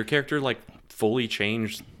 Dude, yeah, your character like fully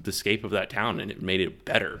changed the scape of that town, and it made it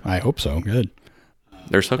better. I hope so. Good.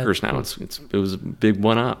 There's hookers now. Cool. It was a big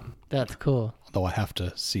one up. That's cool. Although I have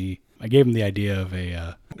to see, I gave him the idea of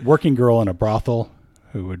a working girl in a brothel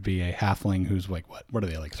who would be a halfling who's like, what are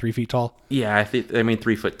they, like 3 feet tall? Yeah, I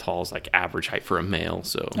 3 foot tall is like average height for a male,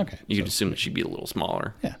 so you could so- assume that she'd be a little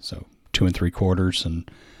smaller. Yeah. So 2 3/4.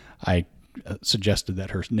 And I suggested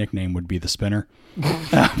that her nickname would be the Spinner.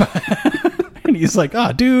 And he's like,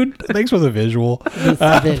 oh, dude, thanks for the visual.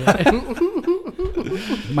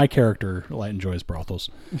 My character enjoys brothels.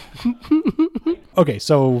 Okay,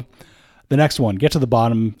 so the next one, get to the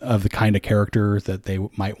bottom of the kind of character that they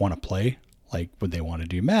might want to play. Like, would they want to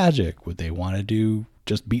do magic? Would they want to do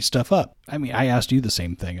just beat stuff up? I mean, I asked you the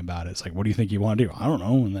same thing about it. It's like, what do you think you want to do? I don't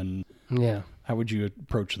know. And then Yeah. how would you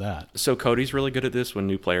approach that? So Cody's really good at this when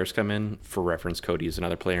new players come in. For reference, Cody is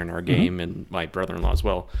another player in our game, and my brother-in-law as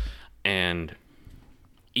well. And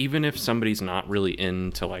even if somebody's not really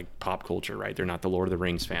into like pop culture, right? They're not the Lord of the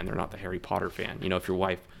Rings fan. They're not the Harry Potter fan. If your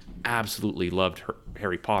wife absolutely loved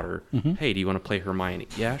Harry Potter, hey, do you want to play Hermione?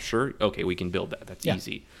 Yeah, sure. Okay, we can build that. That's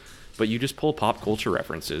easy. But you just pull pop culture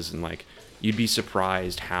references, and like you'd be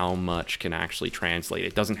surprised how much can actually translate.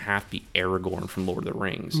 It doesn't have to be Aragorn from Lord of the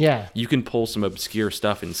Rings. Yeah. You can pull some obscure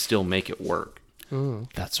stuff and still make it work.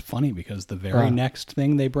 That's funny because the very next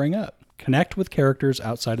thing they bring up, connect with characters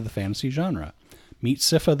outside of the fantasy genre. Meet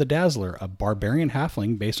Sifa the Dazzler, a barbarian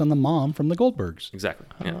halfling based on the mom from the Goldbergs. Exactly.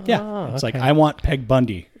 Yeah. Yeah. It's like, I want Peg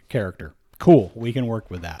Bundy character. Cool. We can work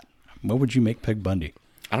with that. What would you make Peg Bundy?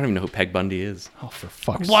 I don't even know who Peg Bundy is. Oh, for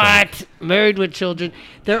fuck's sake. What? Married with Children.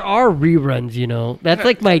 There are reruns, That's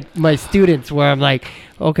like my students where I'm like,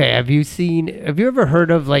 okay, have you ever heard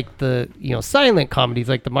of like the, silent comedies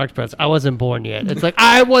like the Marx Brothers? I wasn't born yet. It's like,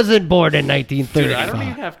 I wasn't born in 1930. Dude, I don't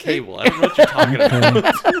even have cable. I don't know what you're talking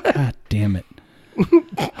about. God damn it.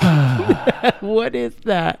 What is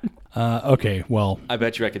that? Okay, well, I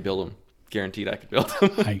bet you I could build them. Guaranteed I could build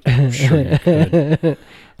them. I'm sure you could.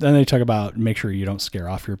 Then they talk about make sure you don't scare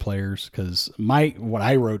off your players, because what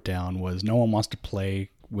I wrote down was no one wants to play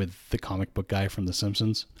with the comic book guy from The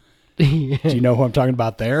Simpsons. Do you know who I'm talking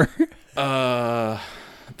about there?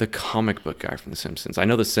 The comic book guy from The Simpsons. I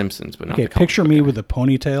know The Simpsons, but not Okay, the comic picture book me guy. with a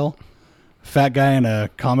ponytail, fat guy in a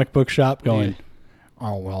comic book shop going,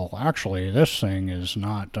 oh, well, actually, this thing is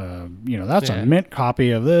not, that's a mint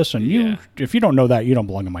copy of this, and if you don't know that, you don't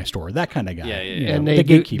belong in my store. That kind of guy. Yeah. You know, And the they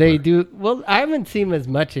gatekeeper. do. Well, I haven't seen them as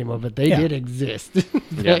much anymore, but they did exist.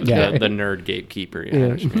 Yeah, Yeah. The nerd gatekeeper. Yeah, I know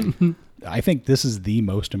what you mean. I think this is the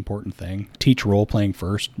most important thing. Teach role-playing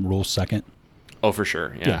first, rules second. Oh, for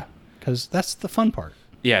sure. Yeah. Because that's the fun part.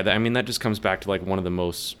 Yeah, I mean, that just comes back to like one of the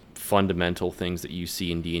most fundamental things that you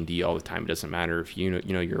see in D&D all the time. It doesn't matter if you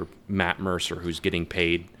know you're Matt Mercer who's getting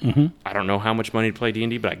paid. I don't know how much money to play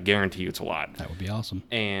D&D, but I guarantee you it's a lot. That would be awesome.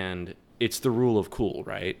 And it's the rule of cool,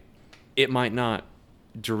 right? It might not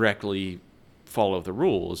directly follow the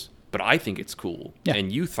rules, but I think it's cool. Yeah.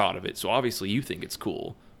 And you thought of it, so obviously you think it's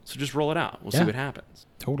cool. So just roll it out. We'll see what happens.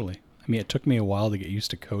 Totally. I mean, it took me a while to get used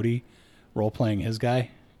to Cody role-playing his guy.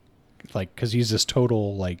 Like, because he's this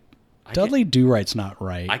total, like, Dudley Do-Right's not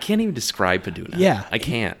right. I can't even describe Paduna. Yeah. I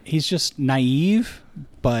can't. He's just naive,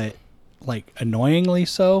 but, like, annoyingly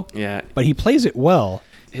so. Yeah. But he plays it well.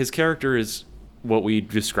 His character is what we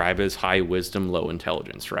describe as high wisdom, low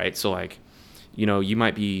intelligence, right? So, like, you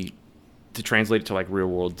might be, to translate it to, like,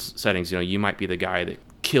 real-world settings, you might be the guy that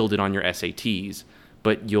killed it on your SATs,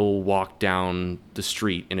 but you'll walk down the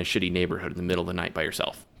street in a shitty neighborhood in the middle of the night by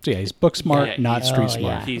yourself. So, yeah, he's book smart, Yeah, not he's- street Oh, smart.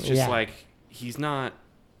 yeah. He's just like, he's not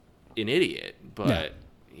an idiot, but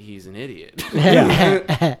he's an idiot.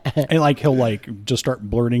 Yeah. And, like, he'll, like, just start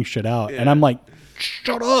blurting shit out. And I'm like,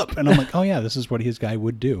 shut up. And I'm like, oh, yeah, this is what his guy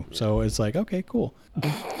would do. So it's like, okay, cool.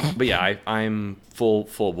 But yeah, I'm full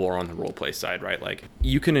bore on the roleplay side, right? Like,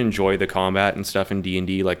 you can enjoy the combat and stuff in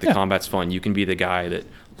D&D. Like, the combat's fun. You can be the guy that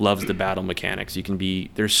loves the battle mechanics. You can be,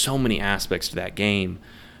 there's so many aspects to that game,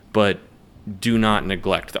 but do not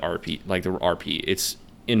neglect the RP. Like, the RP, it's,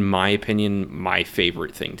 in my opinion, my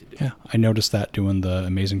favorite thing to do. Yeah, I noticed that doing the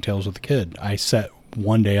Amazing Tales with the Kid. I set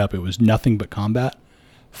one day up. It was nothing but combat.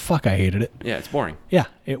 Fuck, I hated it. Yeah, it's boring. Yeah,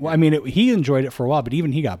 he enjoyed it for a while, but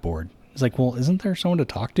even he got bored. He's like, well, isn't there someone to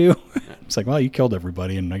talk to? It's like, well, you killed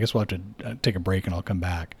everybody, and I guess we'll have to take a break, and I'll come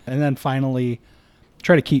back. And then finally,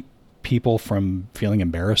 try to keep people from feeling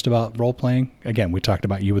embarrassed about role-playing. Again, we talked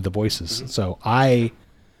about you with the voices. So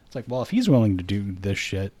it's like, well, if he's willing to do this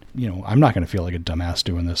shit, I'm not going to feel like a dumbass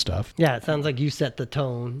doing this stuff. Yeah, it sounds like you set the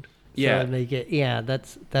tone. Yeah. So make it. Yeah,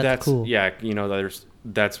 that's cool. Yeah,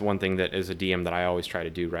 that's one thing that as a DM that I always try to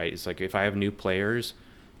do, right? It's like, if I have new players,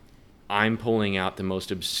 I'm pulling out the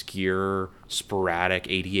most obscure, sporadic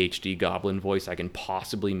ADHD goblin voice I can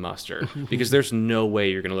possibly muster, because there's no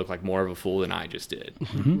way you're going to look like more of a fool than I just did.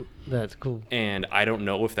 That's cool. And I don't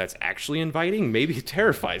know if that's actually inviting. Maybe it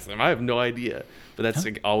terrifies them. I have no idea. But that's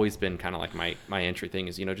like always been kind of like my entry thing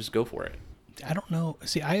is, just go for it. I don't know.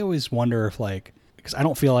 See, I always wonder if, like, because I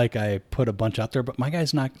don't feel like I put a bunch out there, but my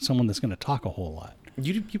guy's not someone that's going to talk a whole lot.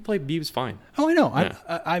 You play Beavis fine. Oh, I know. Yeah.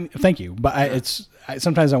 I thank you, but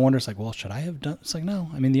sometimes I wonder. It's like, well, should I have done? It's like, no.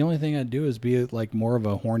 I mean, the only thing I'd do is be like more of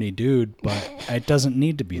a horny dude, but it doesn't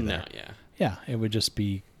need to be there. No, yeah. Yeah, it would just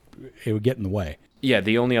be. It would get in the way. Yeah,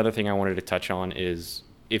 the only other thing I wanted to touch on is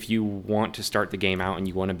if you want to start the game out and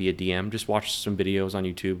you want to be a DM, just watch some videos on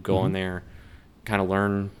YouTube, go on there, kind of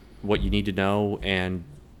learn what you need to know, and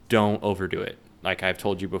don't overdo it. Like I've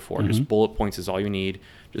told you before, just bullet points is all you need.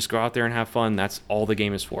 Just go out there and have fun. That's all the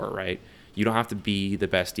game is for, right? You don't have to be the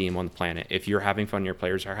best DM on the planet. If you're having fun, your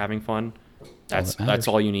players are having fun, that's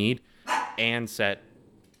all you need. And set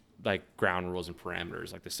like ground rules and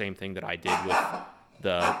parameters, like the same thing that I did with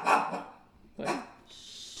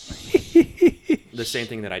the same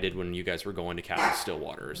thing that I did when you guys were going to Castle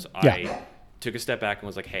Stillwaters. Yeah. I took a step back and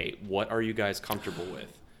was like, hey, what are you guys comfortable with?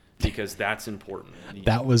 Because that's important.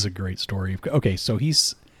 That was a great story. Okay, so he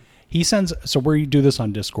sends. So we do this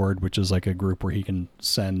on Discord, which is like a group where he can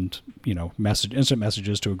send instant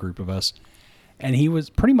messages to a group of us, and he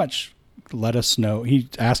was pretty much let us know. He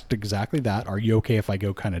asked exactly that. Are you okay if I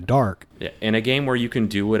go kind of dark? Yeah, in a game where you can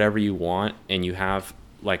do whatever you want and you have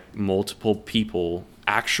like multiple people,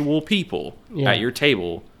 actual people at your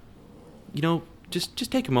table,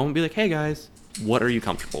 just take a moment and be like, hey guys, what are you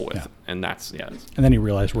comfortable with? Yeah. And that's And then he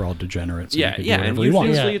realized we're all degenerates. yeah, and he yeah. could do And whatever he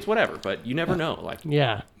wants. usually it's whatever, but you never know. Like,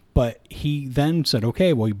 Yeah. But he then said,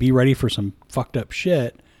 okay, well, be ready for some fucked up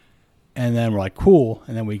shit. And then we're like, cool.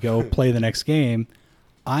 And then we go play the next game.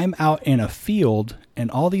 I'm out in a field and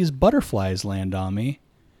all these butterflies land on me.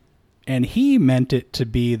 And he meant it to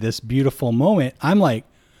be this beautiful moment. I'm like,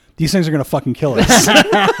 these things are going to fucking kill us.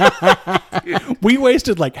 We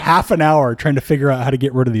wasted like half an hour trying to figure out how to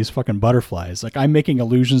get rid of these fucking butterflies. Like, I'm making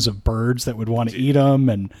illusions of birds that would want to eat them,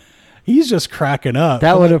 and he's just cracking up.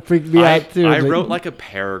 That would have freaked me out too. I wrote like a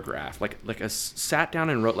paragraph, sat down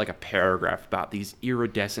and wrote like a paragraph about these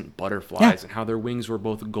iridescent butterflies and how their wings were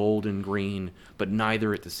both gold and green, but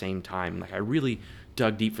neither at the same time. Like, I really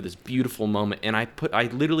dug deep for this beautiful moment, and I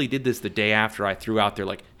literally did this the day after I threw out there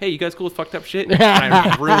like, hey, you guys cool with fucked up shit? And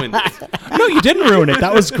I ruined it. No, you didn't ruin it.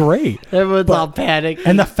 That was great. Everyone's all panicked.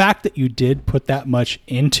 And the fact that you did put that much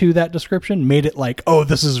into that description made it like, oh,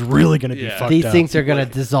 this is really going to be fucked These up. things are going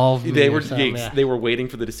to dissolve me They or were something, yeah. they were waiting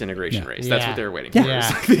for the disintegration race. That's what they were waiting for. Yeah.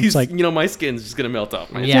 It's like, these, like- you know, my skin's just gonna melt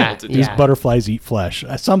off. My Yeah. skeleton. These butterflies eat flesh.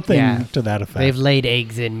 Something to that effect. They've laid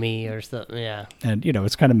eggs in me or something. Yeah. And, you know,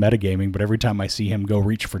 it's kind of metagaming, but every time I see him go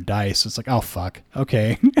reach for dice, it's like, oh, fuck.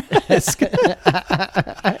 Okay.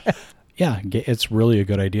 Yeah, it's really a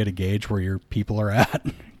good idea to gauge where your people are at.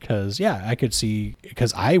 Because, yeah, I could see,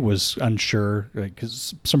 because I was unsure,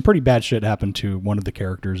 because some pretty bad shit happened to one of the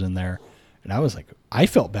characters in there. And I was like, I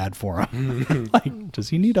felt bad for him. Like, does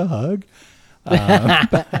he need a hug?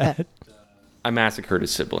 I massacred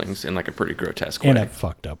his siblings in like a pretty grotesque way. In a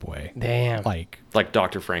fucked up way. Damn. Like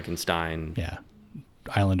Dr. Frankenstein. Yeah.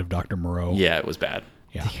 Island of Dr. Moreau. Yeah, it was bad.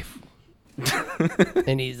 Yeah.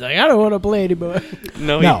 And he's like, I don't want to play anymore.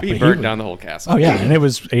 No, No, he but burnt he- down the whole castle. Oh, yeah. And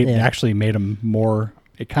it actually made him more,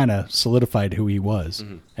 it kind of solidified who he was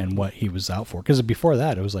and what he was out for. Because before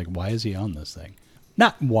that, it was like, why is he on this thing?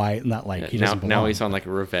 Not like he doesn't belong. Now he's on like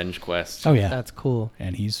a revenge quest. Oh, yeah. That's cool.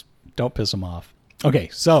 And don't piss him off. Okay,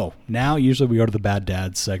 so now usually we go to the bad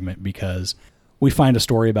dads segment because we find a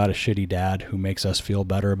story about a shitty dad who makes us feel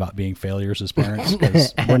better about being failures as parents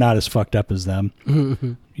because we're not as fucked up as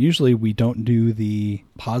them. Usually we don't do the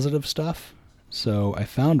positive stuff. So I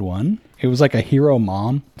found one. It was like a hero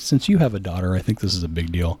mom. Since you have a daughter, I think this is a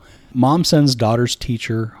big deal. Mom sends daughter's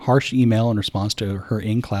teacher harsh email in response to her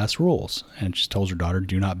in-class rules. And she tells her daughter,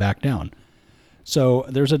 do not back down. So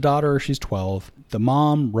there's a daughter, she's 12. The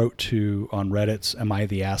mom wrote on Reddit's Am I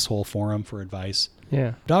the Asshole forum for advice.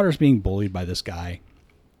 Yeah. Daughter's being bullied by this guy.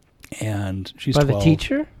 And she's By 12. the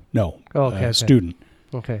teacher? No. Oh, okay, okay. Student.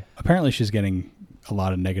 Okay. Apparently she's getting a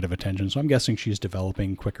lot of negative attention. So I'm guessing she's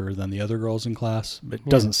developing quicker than the other girls in class. It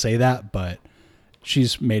doesn't say that, but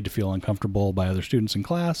she's made to feel uncomfortable by other students in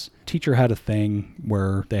class. Teacher had a thing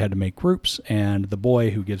where they had to make groups, and the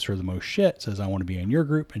boy who gives her the most shit says, I want to be in your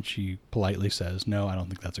group. And she politely says, no, I don't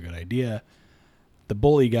think that's a good idea. The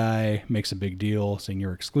bully guy makes a big deal saying,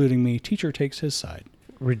 you're excluding me. Teacher takes his side.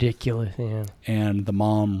 Ridiculous, yeah. And the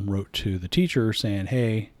mom wrote to the teacher saying,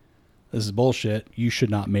 hey, this is bullshit. You should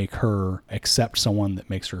not make her accept someone that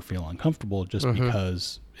makes her feel uncomfortable just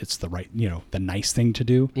because it's the right, the nice thing to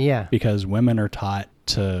do. Yeah. Because women are taught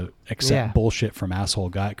to accept bullshit from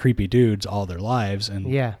creepy dudes all their lives.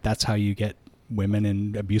 And that's how you get women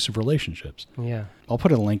in abusive relationships. Yeah. I'll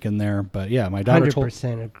put a link in there. But yeah, my daughter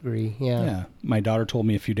 100% agree. Yeah. Yeah. My daughter told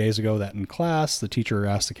me a few days ago that in class, the teacher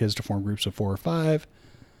asked the kids to form groups of 4 or 5.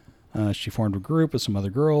 She formed a group with some other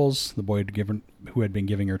girls. The boy who had been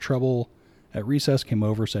giving her trouble at recess came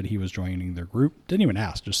over, said he was joining their group. Didn't even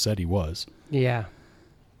ask, just said he was. Yeah.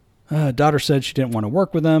 Daughter said she didn't want to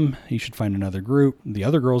work with him. He should find another group. The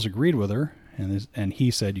other girls agreed with her, and he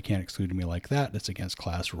said, you can't exclude me like that. That's against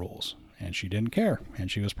class rules. And she didn't care. And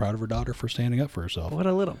she was proud of her daughter for standing up for herself. What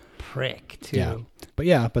a little prick, too. Yeah.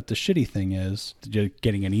 But the shitty thing is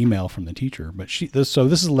getting an email from the teacher. But this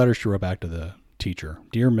is a letter she wrote back to the teacher.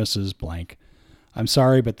 Dear Mrs. Blank, I'm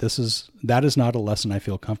sorry, but that is not a lesson I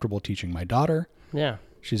feel comfortable teaching my daughter. Yeah.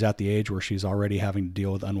 She's at the age where she's already having to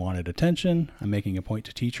deal with unwanted attention. I'm making a point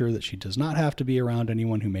to teach her that she does not have to be around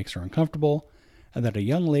anyone who makes her uncomfortable, and that a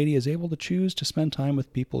young lady is able to choose to spend time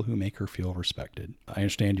with people who make her feel respected. I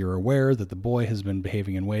understand you're aware that the boy has been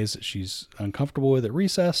behaving in ways that she's uncomfortable with at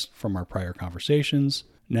recess from our prior conversations.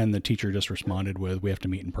 And then the teacher just responded with, we have to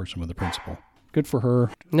meet in person with the principal. Good for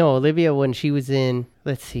her. No, Olivia, when she was in,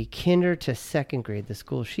 kinder to second grade, the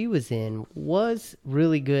school she was in was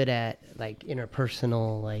really good at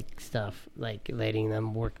interpersonal stuff, letting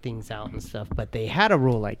them work things out and stuff. But they had a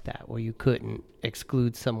rule like that where you couldn't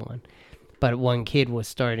exclude someone. But one kid was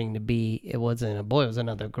starting to it wasn't a boy, it was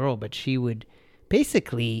another girl, but she would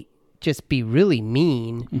basically just be really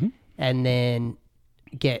mean and then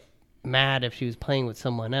get mad if she was playing with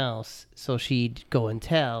someone else, so she'd go and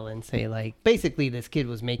tell and say basically this kid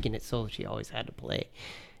was making it so she always had to play.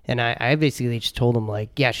 And I basically just told him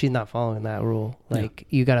she's not following that rule.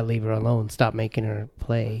 You got to leave her alone, stop making her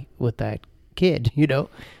play with that kid, you know?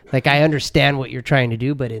 Like, I understand what you're trying to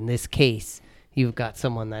do, but in this case, you've got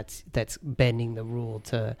someone that's bending the rule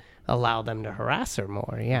to allow them to harass her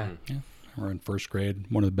more. Yeah. We're in first grade.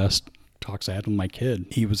 One of the best talks I had with my kid.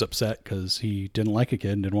 He was upset because he didn't like a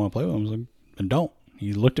kid and didn't want to play with him. I was like, then don't.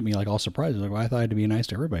 He looked at me like all surprised. He was like, well, I thought I had to be nice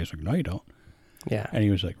to everybody. I was like, no, you don't. Yeah. And he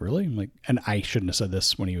was like, really? I'm like, and I shouldn't have said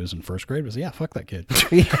this when he was in first grade. I was like, yeah, fuck that kid.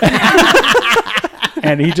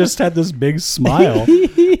 And he just had this big smile.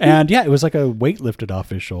 And yeah, it was like a weight lifted off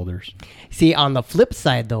his shoulders. See, on the flip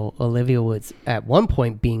side, though, Olivia was at one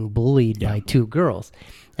point being bullied by two girls.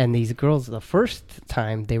 And these girls, the first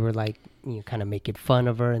time, they were like, kind of making fun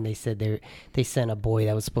of her. And they said they sent a boy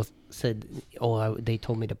that was they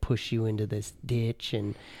told me to push you into this ditch.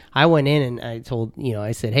 And I went in and I told,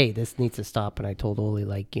 I said, hey, this needs to stop. And I told Oli,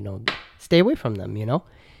 like, stay away from them,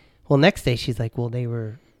 Well, next day she's like, well, they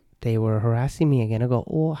were harassing me again. I go,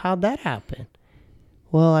 well, how'd that happen?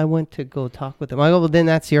 Well, I went to go talk with them. I go, well, then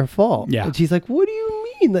that's your fault. Yeah. And she's like, what do you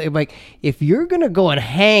mean? Like, if you're going to go and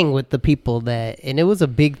hang with the people and it was a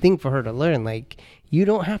big thing for her to learn, like, you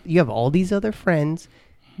have all these other friends.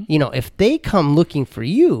 If they come looking for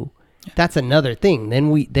you, that's another thing. Then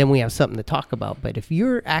we have something to talk about. But if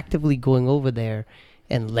you're actively going over there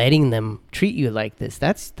and letting them treat you like this,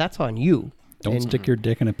 that's on you. Don't stick your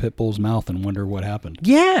dick in a pit bull's mouth and wonder what happened.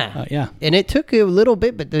 Yeah. Yeah. And it took a little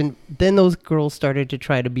bit, but then those girls started to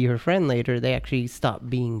try to be her friend later. They actually stopped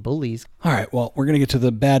being bullies. All right. Well, we're going to get to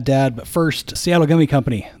the bad dad, but first, Seattle Gummy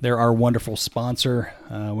Company. They're our wonderful sponsor.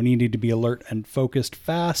 When you need to be alert and focused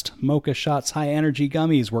fast, Mocha Shots High Energy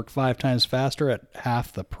Gummies work 5 times faster at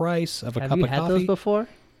half the price of a cup of coffee. Have you had those before?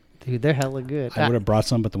 Dude, they're hella good. I would have brought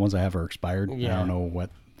some, but the ones I have are expired. Yeah. I don't know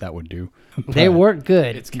what that would do. They work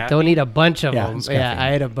good. It's caffeine. Don't eat a bunch of Yeah, them. it's Yeah, caffeine.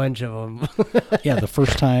 I ate a bunch of them. Yeah, the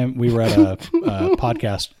first time we were at a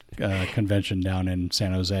podcast convention down in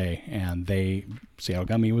San Jose, and Seattle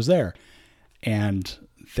Gummy was there, and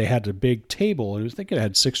they had a big table. I think it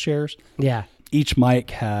had 6 chairs. Yeah. Each mic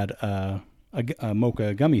had a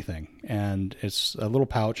Mocha gummy thing, and it's a little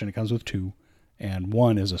pouch, and it comes with 2, and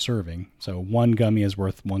 1 is a serving. So 1 gummy is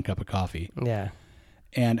worth 1 cup of coffee. Yeah.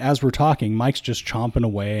 And as we're talking, Mike's just chomping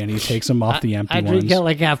away, and he takes them off the empty I ones. drink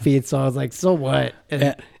hella caffeine, so I was like, so what?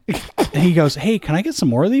 And he goes, hey, can I get some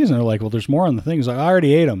more of these? And they're like, well, there's more on the thing. He's like, I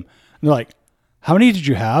already ate them. And they're like, how many did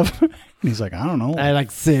you have? And he's like, I don't know. I had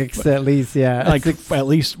like 6 at least, yeah. Like at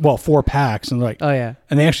least, 4 packs. And they're like, Oh, yeah.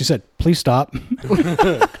 And they actually said, please stop.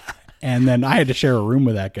 And then I had to share a room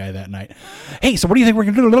with that guy that night. Hey, so what do you think we're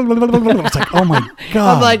going to do? It's like, oh my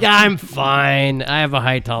God. I'm like, I'm fine. I have a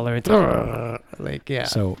high tolerance. Like, yeah.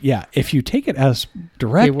 So, yeah, if you take it as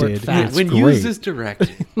directed, fast. it's When great. used as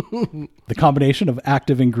directed. The combination of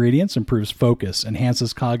active ingredients improves focus,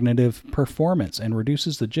 enhances cognitive performance, and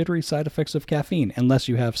reduces the jittery side effects of caffeine, unless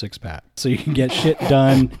you have 6-pack. So you can get shit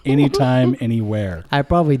done anytime, anywhere. I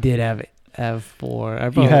probably did have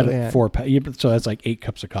 4. You had 4 packs, so that's like 8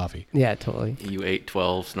 cups of coffee. Yeah, totally. You ate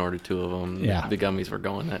 12, snorted 2 of them. Yeah. The gummies were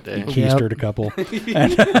going that day. Keistered a couple.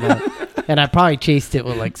 And I probably chased it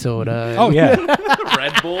with like soda. Oh yeah.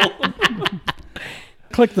 Red Bull.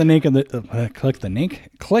 Click the link in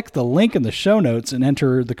the link in the show notes and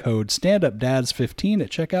enter the code StandUpDads15 at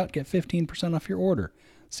checkout. Get 15% off your order.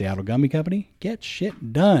 Seattle Gummy Company, get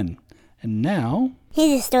shit done. And now,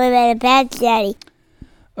 Here's a story about a bad daddy.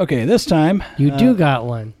 okay, this time You do got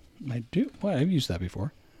one. I do. Well, I've used that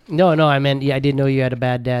before. No, I meant, I didn't know you had a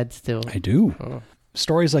bad dad still. I do.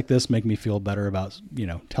 Stories like this make me feel better about,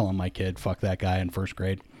 telling my kid, fuck that guy in first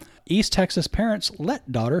grade. East Texas parents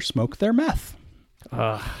let daughter smoke their meth.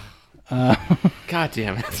 God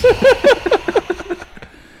damn it.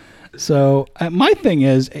 So my thing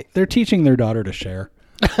is, they're teaching their daughter to share.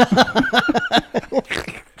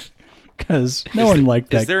 Because no one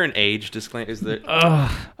liked that. Is there an age disclaimer? Is there?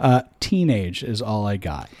 Teenage is all I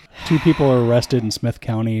got. 2 people are arrested in Smith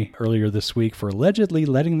County earlier this week for allegedly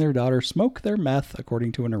letting their daughter smoke their meth,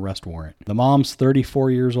 according to an arrest warrant. The mom's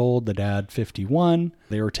 34 years old, the dad 51.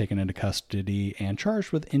 They were taken into custody and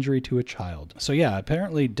charged with injury to a child. So yeah,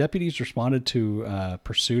 apparently deputies responded to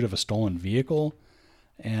pursuit of a stolen vehicle,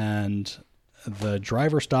 and the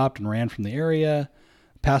driver stopped and ran from the area.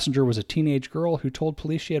 Passenger was a teenage girl who told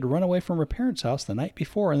police she had run away from her parents' house the night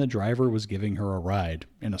before, and the driver was giving her a ride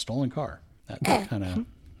in a stolen car. That kind of,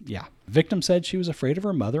 yeah. Victim said she was afraid of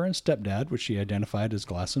her mother and stepdad, which she identified as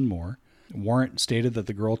Glass and Moore. Warrant stated that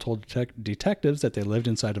the girl told detectives that they lived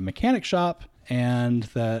inside a mechanic shop and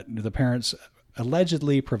that the parents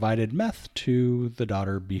allegedly provided meth to the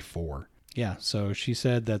daughter before. Yeah, so she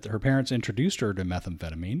said that her parents introduced her to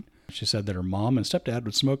methamphetamine. She said that her mom and stepdad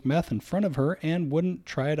would smoke meth in front of her and wouldn't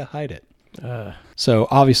try to hide it. So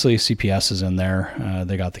obviously CPS is in there.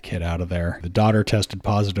 They got the kid out of there. The daughter tested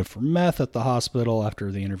positive for meth at the hospital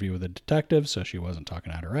after the interview with the detective, so she wasn't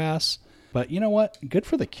talking out her ass. But you know what? Good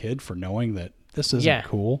for the kid for knowing that this isn't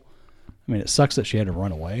cool. I mean, it sucks that she had to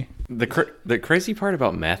run away. The crazy part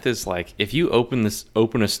about meth is, like, if you open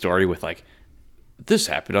a story with, like, this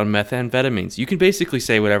happened on methamphetamines, you can basically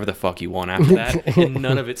say whatever the fuck you want after that, and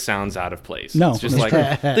none of it sounds out of place. No, it's just that's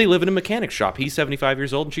like, true. they live in a mechanic shop. He's 75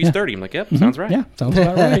 years old and she's 30. I'm like, yep, sounds right. Yeah, sounds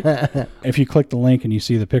about right. If you click the link and you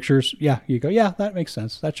see the pictures, you go, yeah, that makes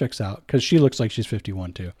sense. That checks out. Because she looks like she's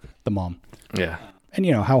 51 too, the mom. Yeah. And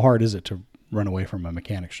how hard is it to run away from a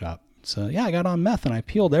mechanic shop? So, I got on meth and I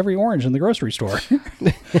peeled every orange in the grocery store.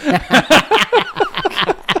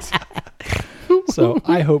 So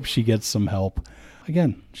I hope she gets some help.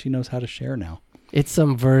 Again, she knows how to share now. It's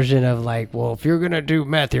some version of like, well, if you're going to do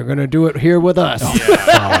meth, you're going to do it here with us.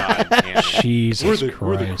 Jesus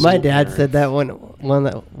Christ. My dad said that one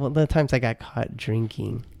of the times I got caught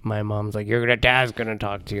drinking. My mom's like, dad's going to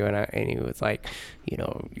talk to you. And he was like, you're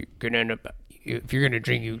going to end up, if you're going to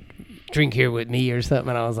drink, you drink here with me or something.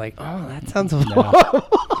 And I was like, oh, that sounds horrible.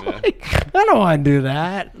 Like, I don't want to do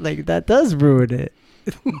that. Like, that does ruin it.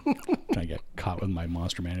 I get caught with my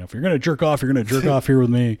Monster Manual. If you're going to jerk off, you're going to jerk off here with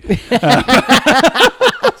me.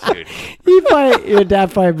 Your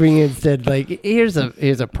dad probably bring in instead, like, here's a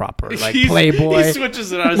proper, like, Playboy. He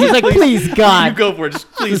switches it out. He's like, please, God. You go for it.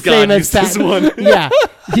 Just please, The God, same use this one. Yeah.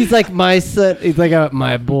 He's like, my son, he's like,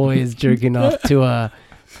 my boy is jerking off to a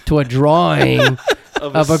drawing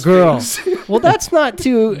of a girl. Well, that's not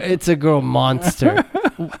it's a girl monster.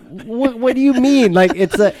 What do you mean? Like,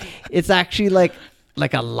 it's actually like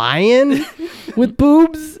a lion with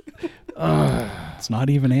boobs? It's not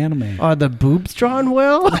even anime. Are the boobs drawn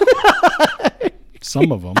well?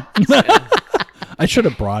 Some of them. I should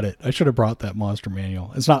have brought it. I should have brought that Monster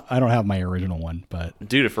Manual. It's not. I don't have my original one, but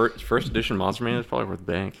dude, a first edition Monster Manual is probably worth the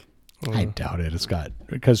bank. I doubt it. It's got,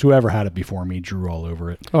 because whoever had it before me drew all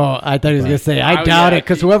over it. Oh, I thought he was gonna say I doubt it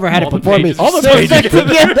because whoever had it before me, all the pages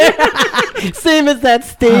together. Same as that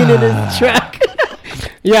stain in his truck.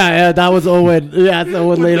 Yeah, that was Owen. Yeah, that's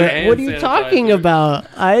Owen later. What are you talking about?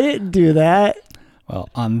 I didn't do that. Well,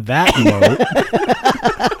 on that note,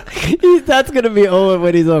 that's gonna be Owen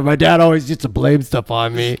when he's over. My dad always used to blame stuff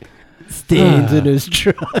on me. Stains in his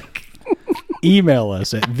truck. Email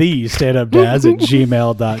us at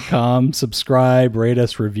thestandupdads@gmail.com. Subscribe, rate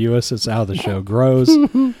us, review us. It's how the show grows.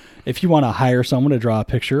 If you want to hire someone to draw a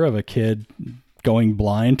picture of a kid going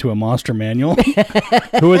blind to a Monster Manual,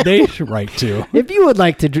 who would they write to? If you would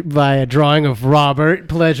like to buy a drawing of Robert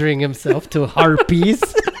pleasuring himself to harpies,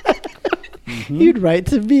 you'd write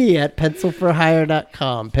to me at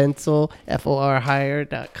pencilforhire.com. Pencil,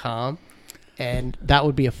 FORhire.com. And that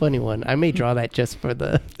would be a funny one. I may draw that just for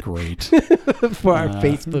great for our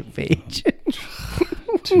Facebook page.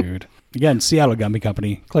 Dude. Again, Seattle Gummy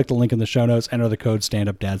Company. Click the link in the show notes. Enter the code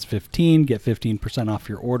StandUpDads15. Get 15% off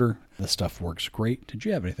your order. This stuff works great. Did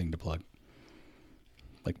you have anything to plug?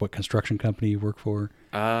 Like what construction company you work for?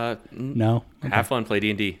 No? Okay. Have fun. Play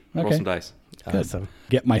D&D. Roll some dice. Awesome.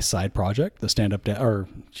 Get my side project, the Stand-Up Dad... Or,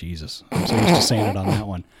 Jesus. I'm so used to saying it on that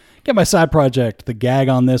one. Get my side project, the Gag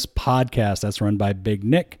on This podcast. That's run by Big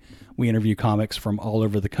Nick. We interview comics from all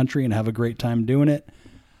over the country and have a great time doing it.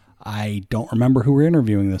 I don't remember who we're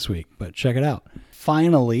interviewing this week, but check it out.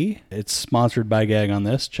 Finally, it's sponsored by Gag on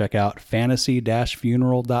This. Check out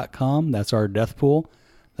fantasy-funeral.com. That's our death pool.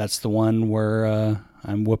 That's the one where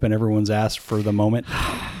I'm whooping everyone's ass for the moment.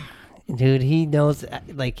 Dude, he knows,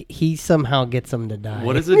 like, he somehow gets them to die.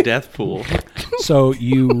 What is a death pool? So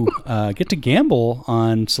you get to gamble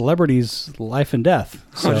on celebrities' life and death.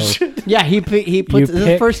 So yeah, he puts this is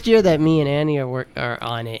the first year that me and Annie are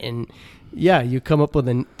on it, and yeah, you come up with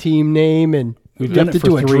a team name, and we've done it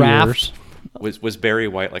for 3 years. Was Barry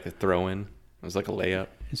White like a throw-in? It was like a layup.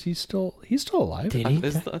 Is he still? He's still alive? Did he? I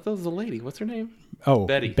thought it was a lady. What's her name? Oh,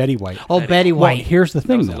 Betty White. Oh, Betty White. Well, here's the thing,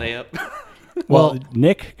 that was though. a layup. Well,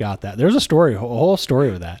 Nick got that. There's a story, a whole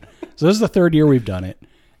story with that. So this is the 3rd year we've done it.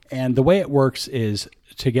 And the way it works is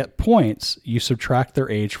to get points, you subtract their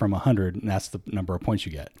age from 100, and that's the number of points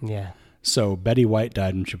you get. Yeah. So Betty White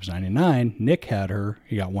died when she was 99. Nick had her.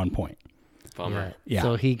 He got 1 point. Bummer. Yeah.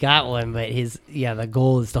 So he got one, but the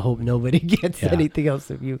goal is to hope nobody gets anything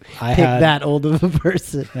else if you pick had that old of a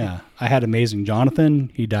person. Yeah. I had Amazing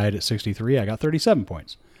Jonathan. He died at 63. I got 37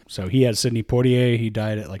 points. So he had Sidney Poitier. He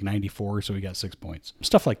died at like 94, so he got 6 points.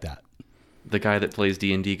 Stuff like that. The guy that plays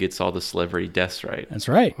D&D gets all the celebrity deaths right. That's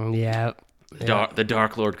right. Yeah. The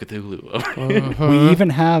Dark Lord Cthulhu. We even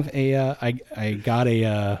have a I got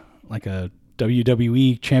a like a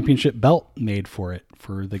WWE Championship belt made for it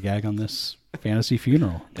for the gag on this fantasy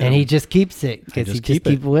funeral. And he just keeps it because he just just keep it.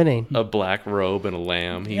 keep winning. A black robe and a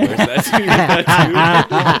lamb. He wears that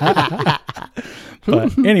too.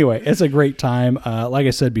 But anyway, it's a great time. Like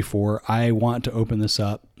I said before, I want to open this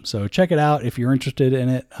up. So check it out if you're interested in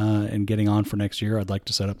it and getting on for next year. I'd like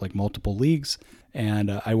to set up like multiple leagues.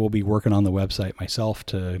 And I will be working on the website myself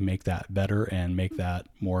to make that better and make that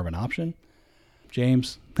more of an option.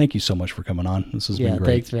 James, thank you so much for coming on. This has been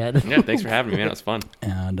great. Thanks, man. Yeah, thanks for having me, man. It was fun.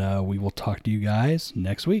 And we will talk to you guys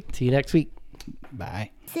next week. See you next week.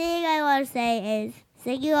 Bye. Thing I want to say is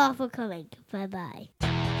thank you all for coming. Bye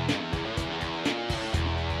bye.